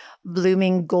upward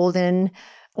blooming golden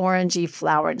orangey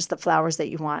flower. It's the flowers that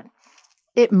you want.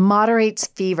 It moderates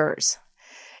fevers.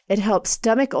 It helps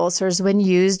stomach ulcers when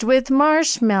used with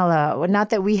marshmallow. Not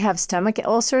that we have stomach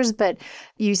ulcers, but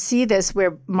you see this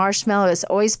where marshmallow is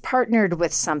always partnered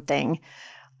with something.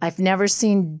 I've never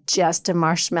seen just a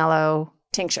marshmallow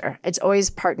tincture. It's always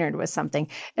partnered with something.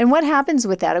 And what happens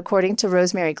with that, according to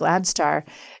Rosemary Gladstar,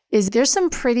 is there's some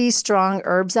pretty strong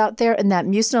herbs out there, and that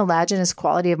mucilaginous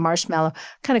quality of marshmallow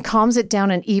kind of calms it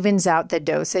down and evens out the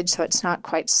dosage, so it's not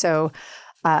quite so,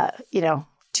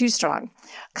 too strong.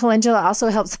 Calendula also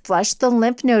helps flush the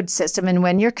lymph node system, and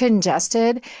when you're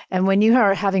congested and when you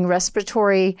are having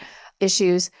respiratory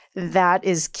issues, that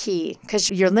is key because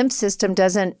your lymph system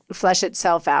doesn't flush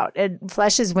itself out. It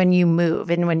flushes when you move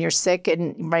and when you're sick,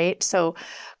 and right? So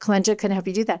calendula can help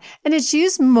you do that. And it's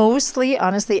used mostly,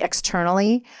 honestly,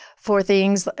 externally for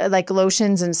things like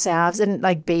lotions and salves and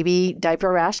like baby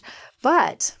diaper rash.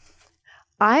 But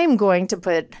I'm going to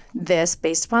put this,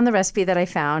 based upon the recipe that I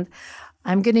found,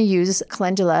 I'm going to use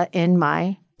calendula in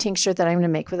my tincture that I'm going to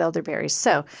make with elderberries.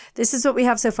 So this is what we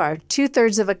have so far.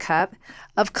 2/3 of a cup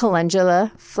of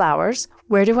calendula flowers.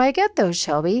 Where do I get those,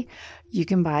 Shelby? You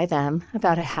can buy them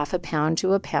about a half a pound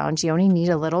to a pound. You only need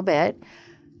a little bit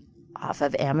off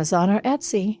of Amazon or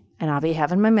Etsy. And I'll be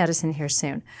having my medicine here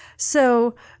soon.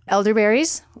 So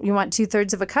elderberries, you want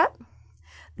 2/3 of a cup.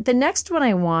 The next one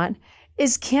I want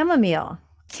is chamomile.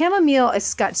 Chamomile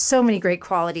has got so many great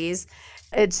qualities.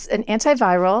 It's an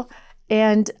antiviral.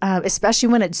 And especially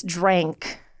when it's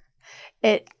drank,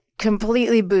 it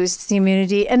completely boosts the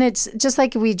immunity. And it's just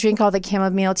like we drink all the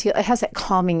chamomile tea, it has that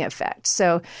calming effect.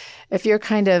 So if you're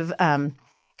kind of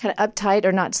uptight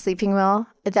or not sleeping well,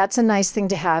 that's a nice thing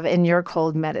to have in your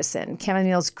cold medicine.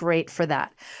 Chamomile is great for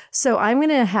that. So I'm going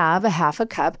to have a half a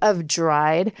cup of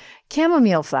dried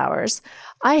chamomile flowers.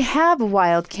 I have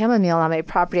wild chamomile on my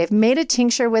property. I've made a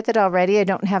tincture with it already. I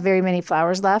don't have very many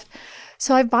flowers left.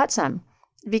 So I've bought some,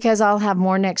 because I'll have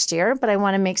more next year, but I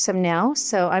want to make some now.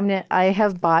 So I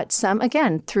have bought some,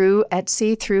 again, through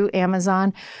Etsy, through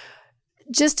Amazon.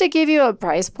 Just to give you a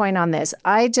price point on this,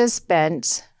 I just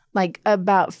spent like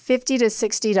about $50 to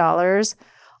 $60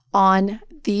 on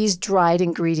these dried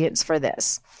ingredients for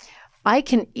this. I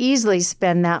can easily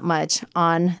spend that much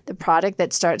on the product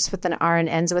that starts with an R and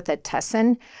ends with a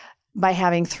tessin by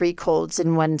having 3 colds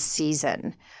in one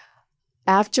season.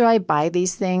 After I buy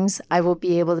these things, I will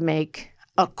be able to make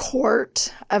a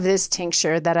quart of this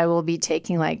tincture that I will be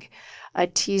taking like a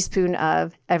teaspoon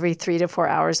of every 3 to 4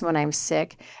 hours when I'm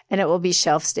sick, and it will be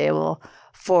shelf stable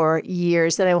for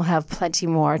years, and I will have plenty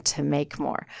more to make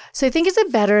more. So I think it's a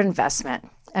better investment.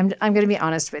 I'm going to be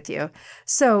honest with you.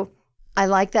 So I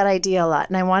like that idea a lot,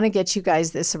 and I want to get you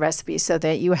guys this recipe so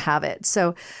that you have it.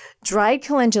 So dried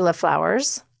calendula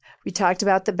flowers, we talked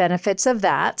about the benefits of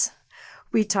that.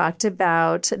 We talked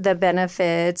about the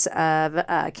benefits of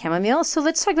chamomile. So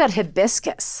let's talk about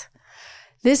hibiscus.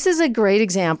 This is a great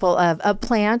example of a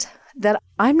plant that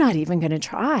I'm not even going to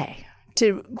try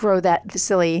to grow that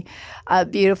silly,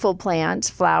 beautiful plant,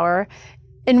 flower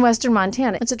in Western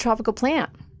Montana. It's a tropical plant,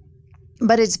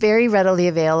 but it's very readily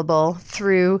available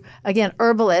through, again,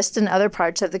 herbalists in other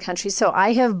parts of the country. So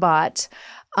I have bought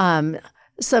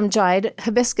some dried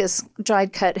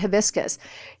cut hibiscus.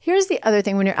 Here's the other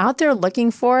thing. When you're out there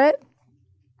looking for it,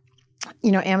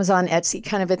 Amazon, Etsy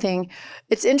kind of a thing,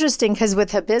 it's interesting because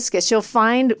with hibiscus, you'll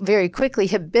find very quickly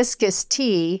hibiscus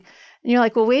tea. And you're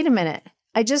like, well, wait a minute.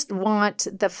 I just want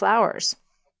the flowers.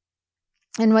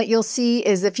 And what you'll see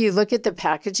is if you look at the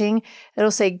packaging,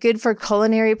 it'll say good for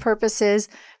culinary purposes,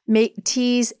 make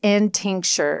teas and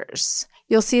tinctures.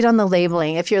 You'll see it on the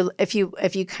labeling if you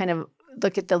kind of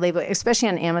look at the label, especially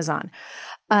on Amazon.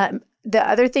 The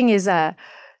other thing is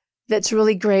that's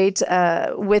really great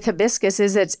with hibiscus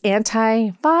is it's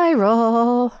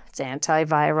antiviral.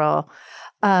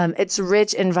 It's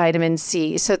rich in vitamin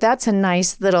C. So that's a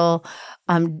nice little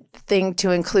thing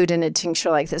to include in a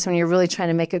tincture like this when you're really trying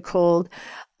to make a cold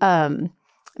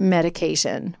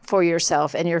medication for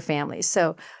yourself and your family.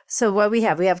 So what we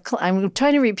have, I'm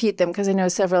trying to repeat them because I know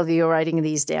several of you are writing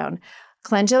these down.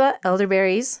 Calendula,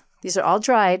 elderberries, these are all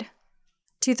dried.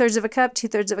 2/3 of a cup,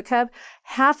 2/3 of a cup,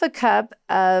 half a cup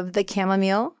of the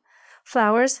chamomile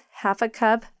flowers, half a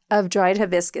cup of dried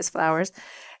hibiscus flowers.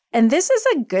 And this is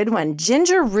a good one,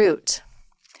 ginger root.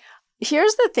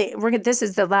 Here's the thing, this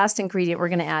is the last ingredient we're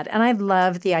going to add. And I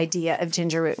love the idea of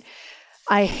ginger root.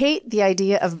 I hate the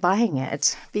idea of buying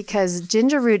it because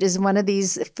ginger root is one of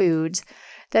these foods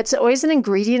that's always an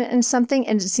ingredient in something,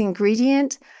 and it's the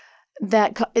ingredient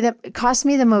that costs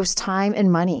me the most time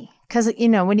and money. Because,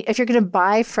 if you're going to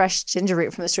buy fresh ginger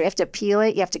root from the store, you have to peel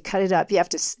it, you have to cut it up,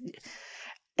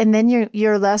 and then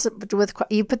you're less with,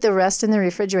 you put the rest in the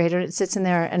refrigerator and it sits in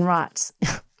there and rots.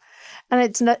 And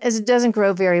it doesn't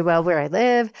grow very well where I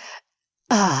live.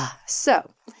 So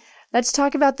let's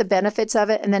talk about the benefits of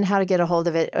it and then how to get a hold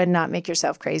of it and not make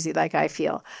yourself crazy like I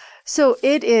feel. So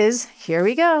it is, here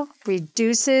we go,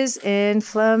 reduces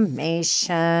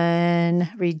inflammation.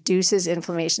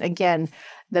 Again,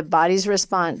 the body's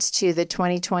response to the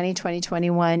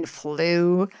 2020-2021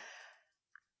 flu.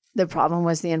 The problem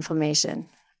was the inflammation.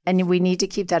 And we need to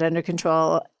keep that under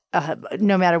control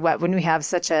no matter what, when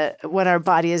our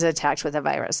body is attacked with a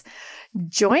virus.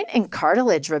 Joint and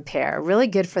cartilage repair, really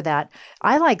good for that.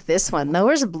 I like this one.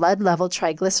 Lowers blood level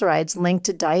triglycerides linked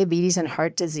to diabetes and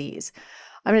heart disease.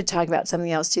 I'm going to talk about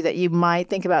something else too that you might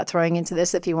think about throwing into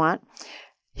this if you want.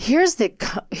 Here's the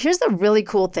really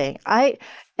cool thing.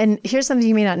 And here's something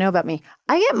you may not know about me.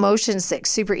 I get motion sick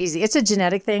super easy. It's a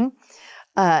genetic thing.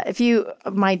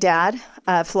 My dad,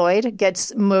 Floyd,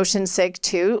 gets motion sick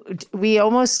too. We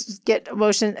almost get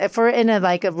motion, if we're in a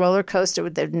roller coaster,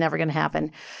 they're never going to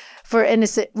happen.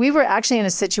 We were actually in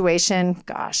a situation,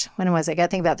 gosh, when was it? I got to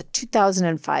think about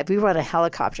 2005. We were on a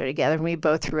helicopter together and we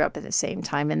both threw up at the same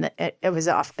time. And it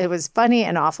was funny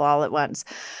and awful all at once.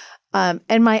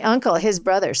 And my uncle, his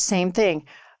brother, same thing.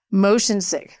 Motion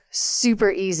sick,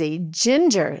 super easy.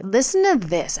 Ginger, listen to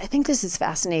this. I think this is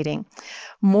fascinating.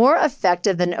 More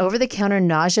effective than over-the-counter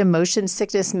nausea, motion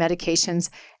sickness medications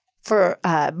for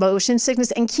motion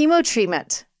sickness and chemo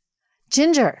treatment.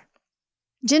 Ginger.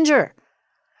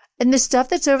 And the stuff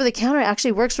that's over-the-counter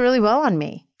actually works really well on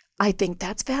me. I think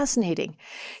that's fascinating.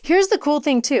 Here's the cool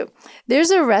thing too.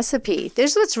 There's a recipe.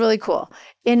 There's what's really cool.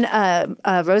 In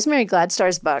Rosemary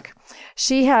Gladstar's book,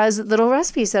 she has little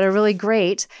recipes that are really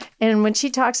great. And when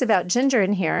she talks about ginger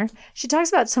in here, she talks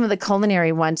about some of the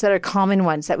culinary ones that are common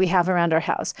ones that we have around our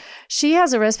house. She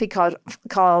has a recipe called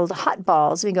hot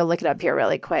balls. We can go look it up here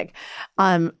really quick.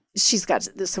 She's got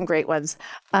some great ones.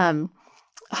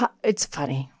 It's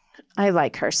funny. I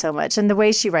like her so much. And the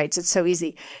way she writes, it's so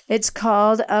easy. It's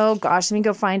called, oh gosh, let me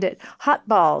go find it. Hot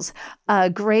balls.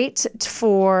 Great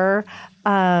for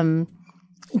let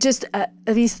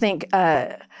me think.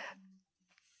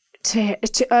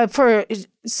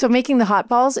 So making the hot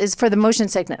balls is for the motion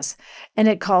sickness. And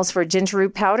it calls for ginger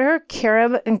root powder,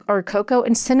 carob or cocoa,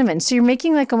 and cinnamon. So you're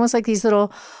making almost like these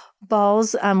little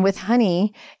balls with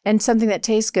honey and something that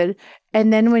tastes good.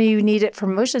 And then when you need it for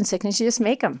motion sickness, you just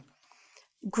make them.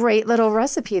 Great little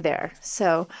recipe there.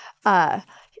 So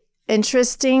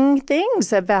interesting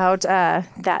things about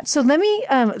that. So let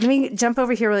me jump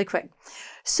over here really quick.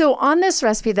 So on this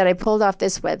recipe that I pulled off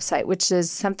this website, which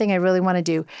is something I really want to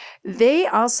do, they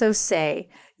also say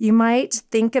you might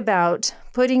think about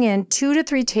putting in 2 to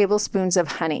 3 tablespoons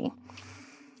of honey.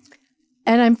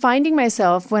 And I'm finding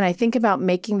myself, when I think about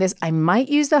making this, I might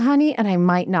use the honey and I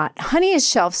might not. Honey is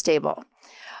shelf stable.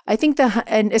 I think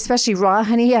and especially raw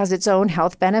honey has its own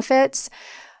health benefits.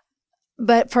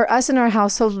 But for us in our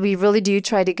household, we really do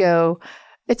try to go,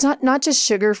 it's not just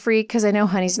sugar-free, because I know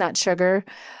honey's not sugar,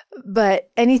 but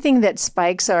anything that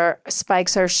spikes our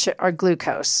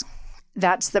glucose.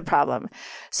 That's the problem.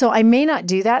 So I may not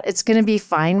do that. It's going to be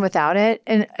fine without it,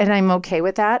 and I'm okay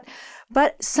with that.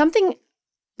 But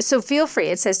so feel free.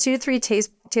 It says 2 to 3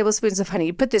 tablespoons of honey.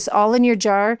 You put this all in your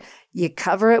jar. You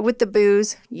cover it with the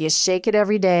booze. You shake it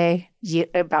every day,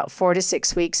 about 4 to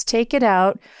 6 weeks. Take it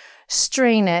out,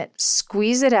 strain it,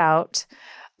 squeeze it out,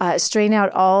 strain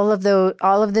out all of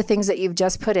the things that you've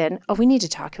just put in. Oh, we need to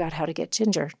talk about how to get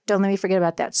ginger. Don't let me forget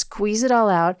about that. Squeeze it all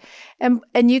out.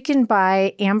 And you can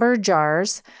buy amber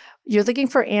jars. You're looking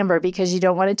for amber because you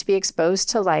don't want it to be exposed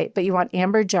to light, but you want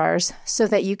amber jars so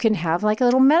that you can have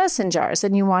little medicine jars,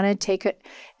 and you want to take it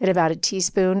at about a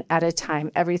teaspoon at a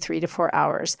time every 3 to 4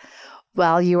 hours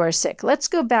while you are sick. Let's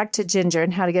go back to ginger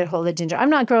and how to get a hold of ginger. I'm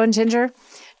not growing ginger.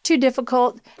 Too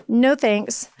difficult. No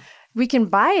thanks. We can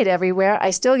buy it everywhere.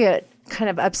 I still get kind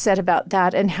of upset about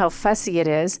that and how fussy it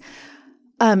is.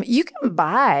 You can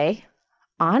buy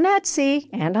on Etsy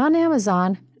and on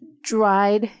Amazon,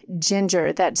 dried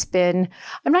ginger that's been,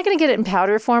 I'm not going to get it in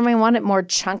powder form. I want it more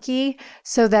chunky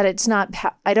so that it's not,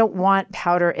 I don't want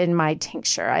powder in my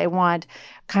tincture. I want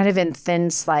kind of in thin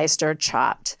sliced or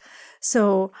chopped.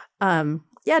 So,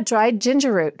 dried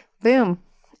ginger root, boom,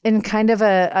 in kind of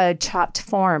a chopped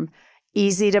form,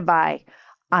 easy to buy.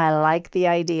 I like the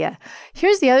idea.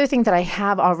 Here's the other thing that I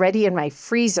have already in my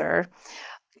freezer.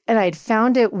 And I'd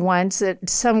found it once at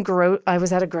I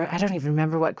was at I don't even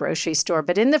remember what grocery store,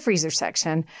 but in the freezer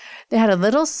section, they had a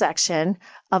little section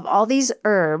of all these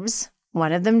herbs,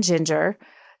 one of them ginger,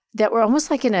 that were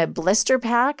almost like in a blister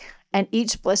pack. And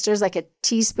each blister is like a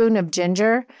teaspoon of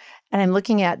ginger. And I'm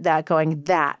looking at that going,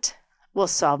 that will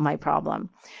solve my problem.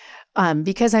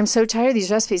 Because I'm so tired of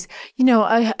these recipes.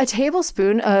 A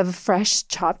tablespoon of fresh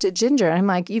chopped ginger. I'm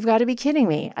like, you've got to be kidding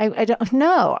me. I don't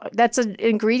know. That's an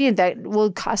ingredient that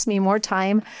will cost me more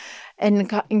time and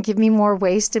give me more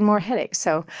waste and more headaches.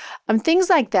 So things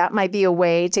like that might be a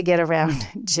way to get around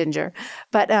ginger.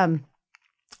 But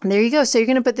there you go. So you're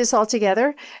going to put this all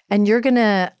together and you're going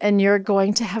to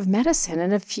have medicine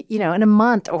in a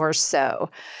month or so.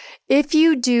 If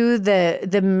you do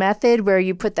the method where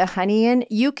you put the honey in,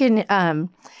 you can,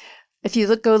 if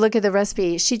you go look at the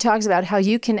recipe, she talks about how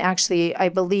you can actually, I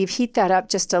believe, heat that up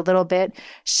just a little bit,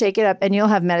 shake it up, and you'll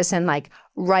have medicine like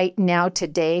right now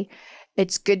today.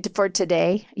 It's good for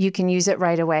today. You can use it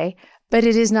right away, but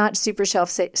it is not super shelf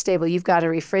stable. You've got to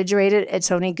refrigerate it.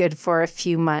 It's only good for a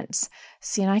few months.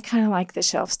 See, and I kind of like the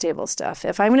shelf-stable stuff.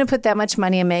 If I'm going to put that much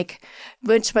money and make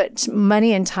much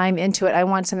money and time into it, I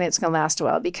want something that's going to last a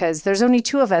while because there's only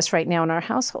 2 of us right now in our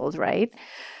household, right?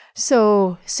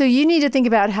 So you need to think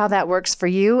about how that works for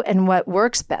you and what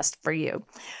works best for you.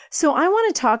 So I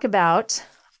want to talk about,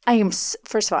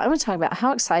 first of all, I want to talk about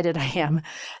how excited I am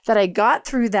that I got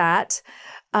through that,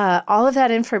 all of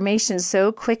that information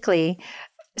so quickly,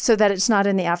 so that it's not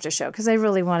in the after show, because I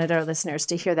really wanted our listeners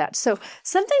to hear that. So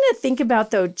something to think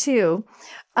about, though, too,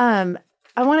 I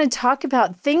want to talk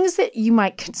about things that you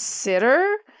might consider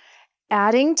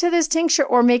adding to this tincture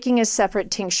or making a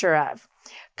separate tincture of.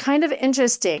 Kind of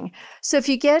interesting. So if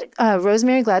you get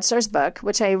Rosemary Gladstar's book,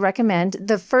 which I recommend,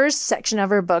 the first section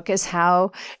of her book is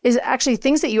actually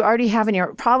things that you already have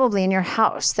probably in your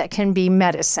house that can be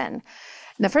medicine.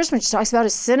 And the first one she talks about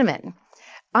is cinnamon.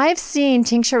 I've seen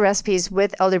tincture recipes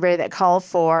with elderberry that call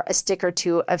for a stick or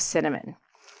 2 of cinnamon,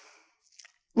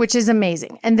 which is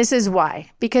amazing. And this is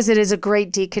why, because it is a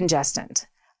great decongestant.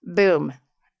 Boom.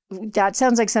 That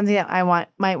sounds like something that I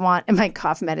might want in my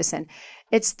cough medicine.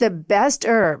 It's the best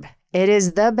herb. It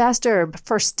is the best herb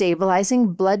for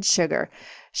stabilizing blood sugar.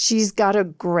 She's got a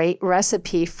great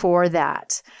recipe for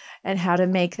that and how to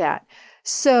make that.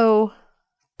 So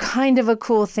kind of a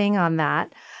cool thing on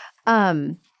that.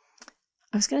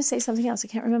 I was going to say something else. I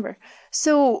can't remember.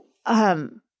 So,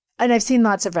 and I've seen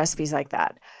lots of recipes like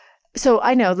that. So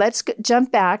I know, let's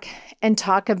jump back and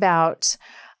talk about,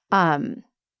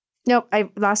 nope, I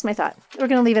lost my thought. We're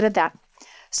going to leave it at that.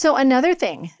 So another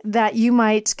thing that you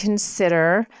might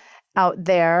consider out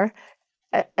there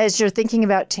as you're thinking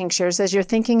about tinctures, as you're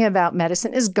thinking about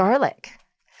medicine, is garlic.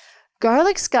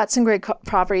 Garlic's got some great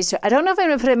properties too. I don't know if I'm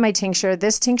going to put it in my tincture,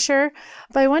 this tincture,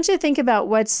 but I want you to think about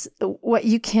what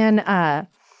you can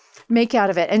make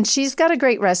out of it. And she's got a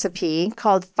great recipe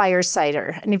called fire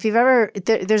cider. And if you've ever,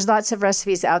 there's lots of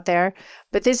recipes out there,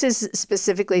 but this is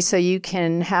specifically so you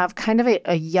can have kind of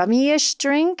a yummy-ish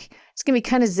drink. It's going to be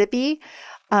kind of zippy,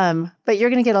 but you're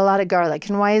going to get a lot of garlic.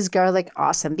 And why is garlic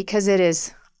awesome? Because it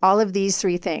is all of these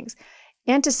 3 things: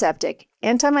 antiseptic,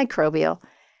 antimicrobial,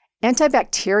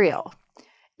 antibacterial.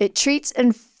 It treats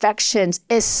infections,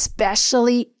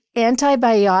 especially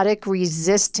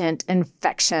antibiotic-resistant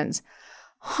infections.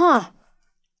 Do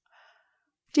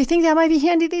you think that might be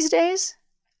handy these days?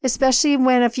 Especially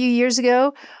when a few years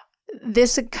ago,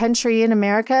 this country in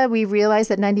America, we realized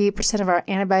that 98% of our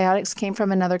antibiotics came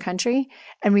from another country,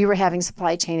 and we were having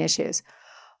supply chain issues.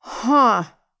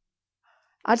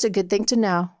 That's a good thing to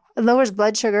know. It lowers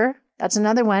blood sugar. That's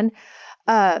another one.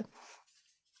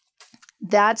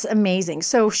 That's amazing.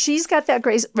 So she's got that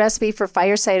great recipe for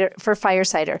fire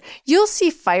cider. You'll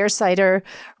see fire cider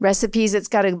recipes. It's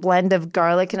got a blend of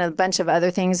garlic and a bunch of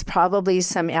other things, probably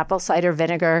some apple cider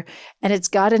vinegar, and it's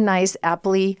got a nice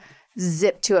appley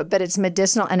zip to it, but it's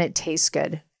medicinal and it tastes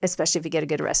good, especially if you get a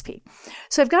good recipe.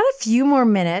 So I've got a few more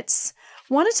minutes.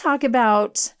 I want to talk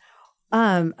about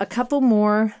a couple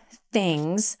more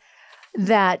things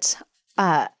that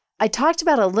I talked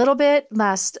about a little bit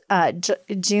last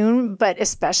June, but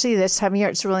especially this time of year,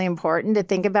 it's really important to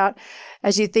think about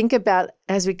I'm going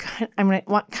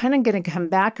to come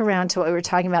back around to what we were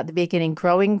talking about at the beginning,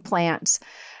 growing plants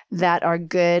that are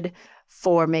good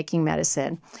for making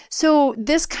medicine. So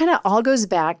this kind of all goes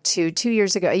back to 2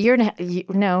 years ago,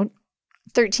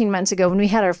 13 months ago when we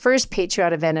had our first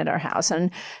Patriot event at our house.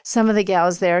 And some of the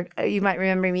gals there, you might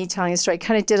remember me telling a story,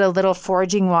 kind of did a little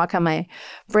foraging walk on my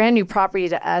brand new property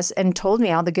to us and told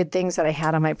me all the good things that I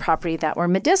had on my property that were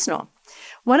medicinal.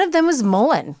 One of them was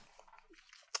mullein.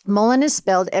 Mullein is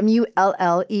spelled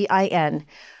Mullein.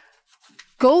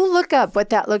 Go look up what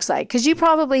that looks like, because you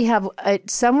probably have it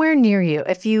somewhere near you.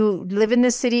 If you live in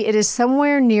this city, it is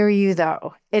somewhere near you,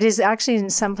 though. It is actually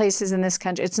in some places in this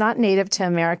country. It's not native to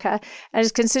America, and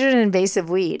it's considered an invasive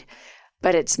weed,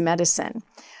 but it's medicine.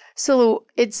 So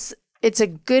it's a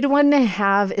good one to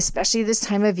have, especially this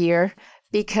time of year,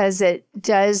 because it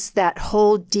does that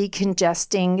whole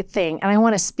decongesting thing. And I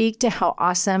want to speak to how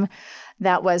awesome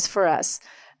that was for us.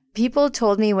 People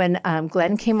told me when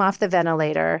Glenn came off the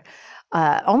ventilator,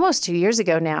 almost 2 years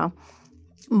ago now,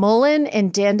 mullein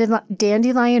and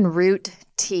dandelion root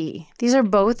tea. These are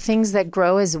both things that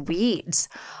grow as weeds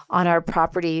on our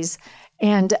properties.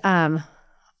 And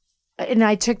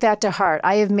I took that to heart.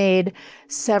 I have made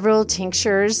several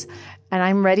tinctures, and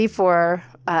I'm ready for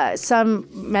some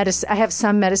medicine. I have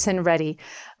some medicine ready.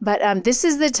 But this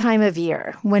is the time of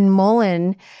year when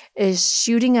mullein is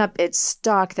shooting up its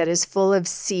stalk that is full of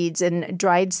seeds and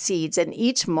dried seeds. And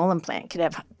each mullein plant can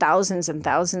have thousands and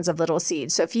thousands of little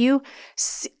seeds. So if you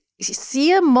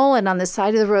see a mullein on the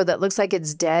side of the road that looks like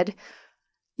it's dead,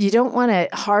 you don't want to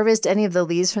harvest any of the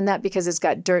leaves from that because it's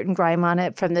got dirt and grime on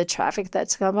it from the traffic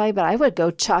that's gone by. But I would go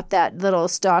chop that little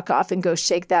stalk off and go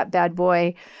shake that bad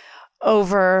boy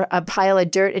over a pile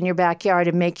of dirt in your backyard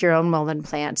and make your own mullein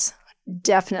plants.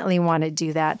 Definitely want to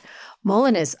do that.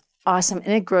 Mullein is awesome,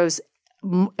 and it grows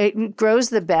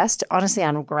the best, honestly,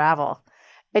 on gravel.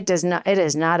 It is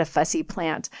not a fussy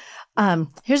plant.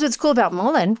 Here's what's cool about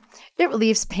mullein. It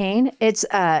relieves pain. It's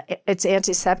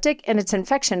antiseptic, and it's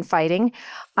infection fighting.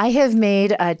 I have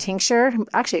made a tincture,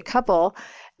 actually a couple,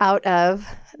 out of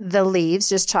the leaves.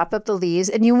 Just chop up the leaves,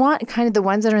 and you want kind of the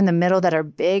ones that are in the middle that are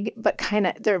big, but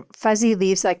they're fuzzy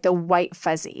leaves, like the white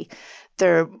fuzzy.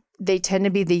 They tend to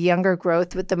be the younger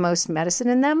growth with the most medicine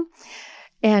in them.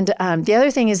 And the other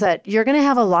thing is that you're going to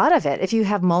have a lot of it. If you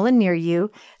have mullein near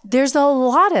you, there's a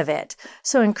lot of it.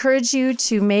 So I encourage you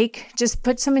to just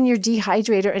put some in your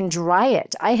dehydrator and dry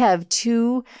it. I have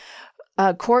 2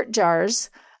 quart jars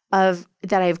that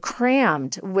I've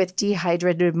crammed with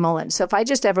dehydrated mullein. So if I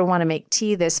just ever want to make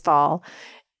tea this fall,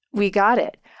 we got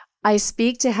it. I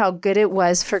speak to how good it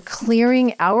was for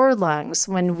clearing our lungs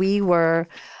when we were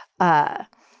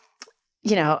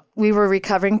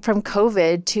recovering from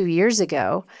COVID 2 years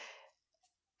ago.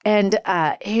 And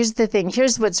here's the thing.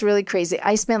 Here's what's really crazy.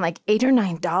 I spent like $8 or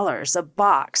 $9 a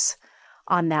box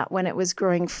on that when it was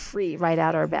growing free right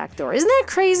out our back door. Isn't that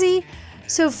crazy?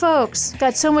 So folks,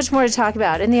 got so much more to talk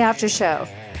about in the after show.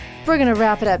 We're going to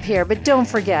wrap it up here, but don't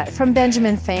forget, from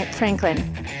Benjamin Franklin,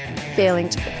 failing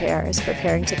to prepare is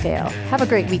preparing to fail. Have a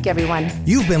great week, everyone.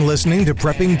 You've been listening to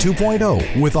Prepping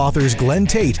 2.0 with authors Glenn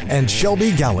Tate and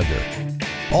Shelby Gallagher.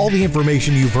 All the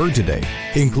information you've heard today,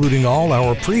 including all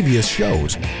our previous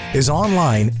shows, is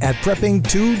online at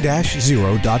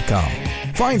prepping2-0.com.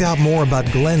 Find out more about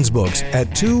Glenn's books at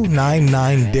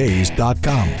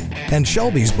 299days.com and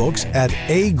Shelby's books at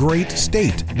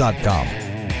agreatstate.com.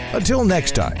 Until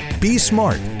next time, be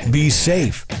smart, be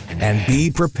safe, and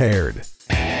be prepared.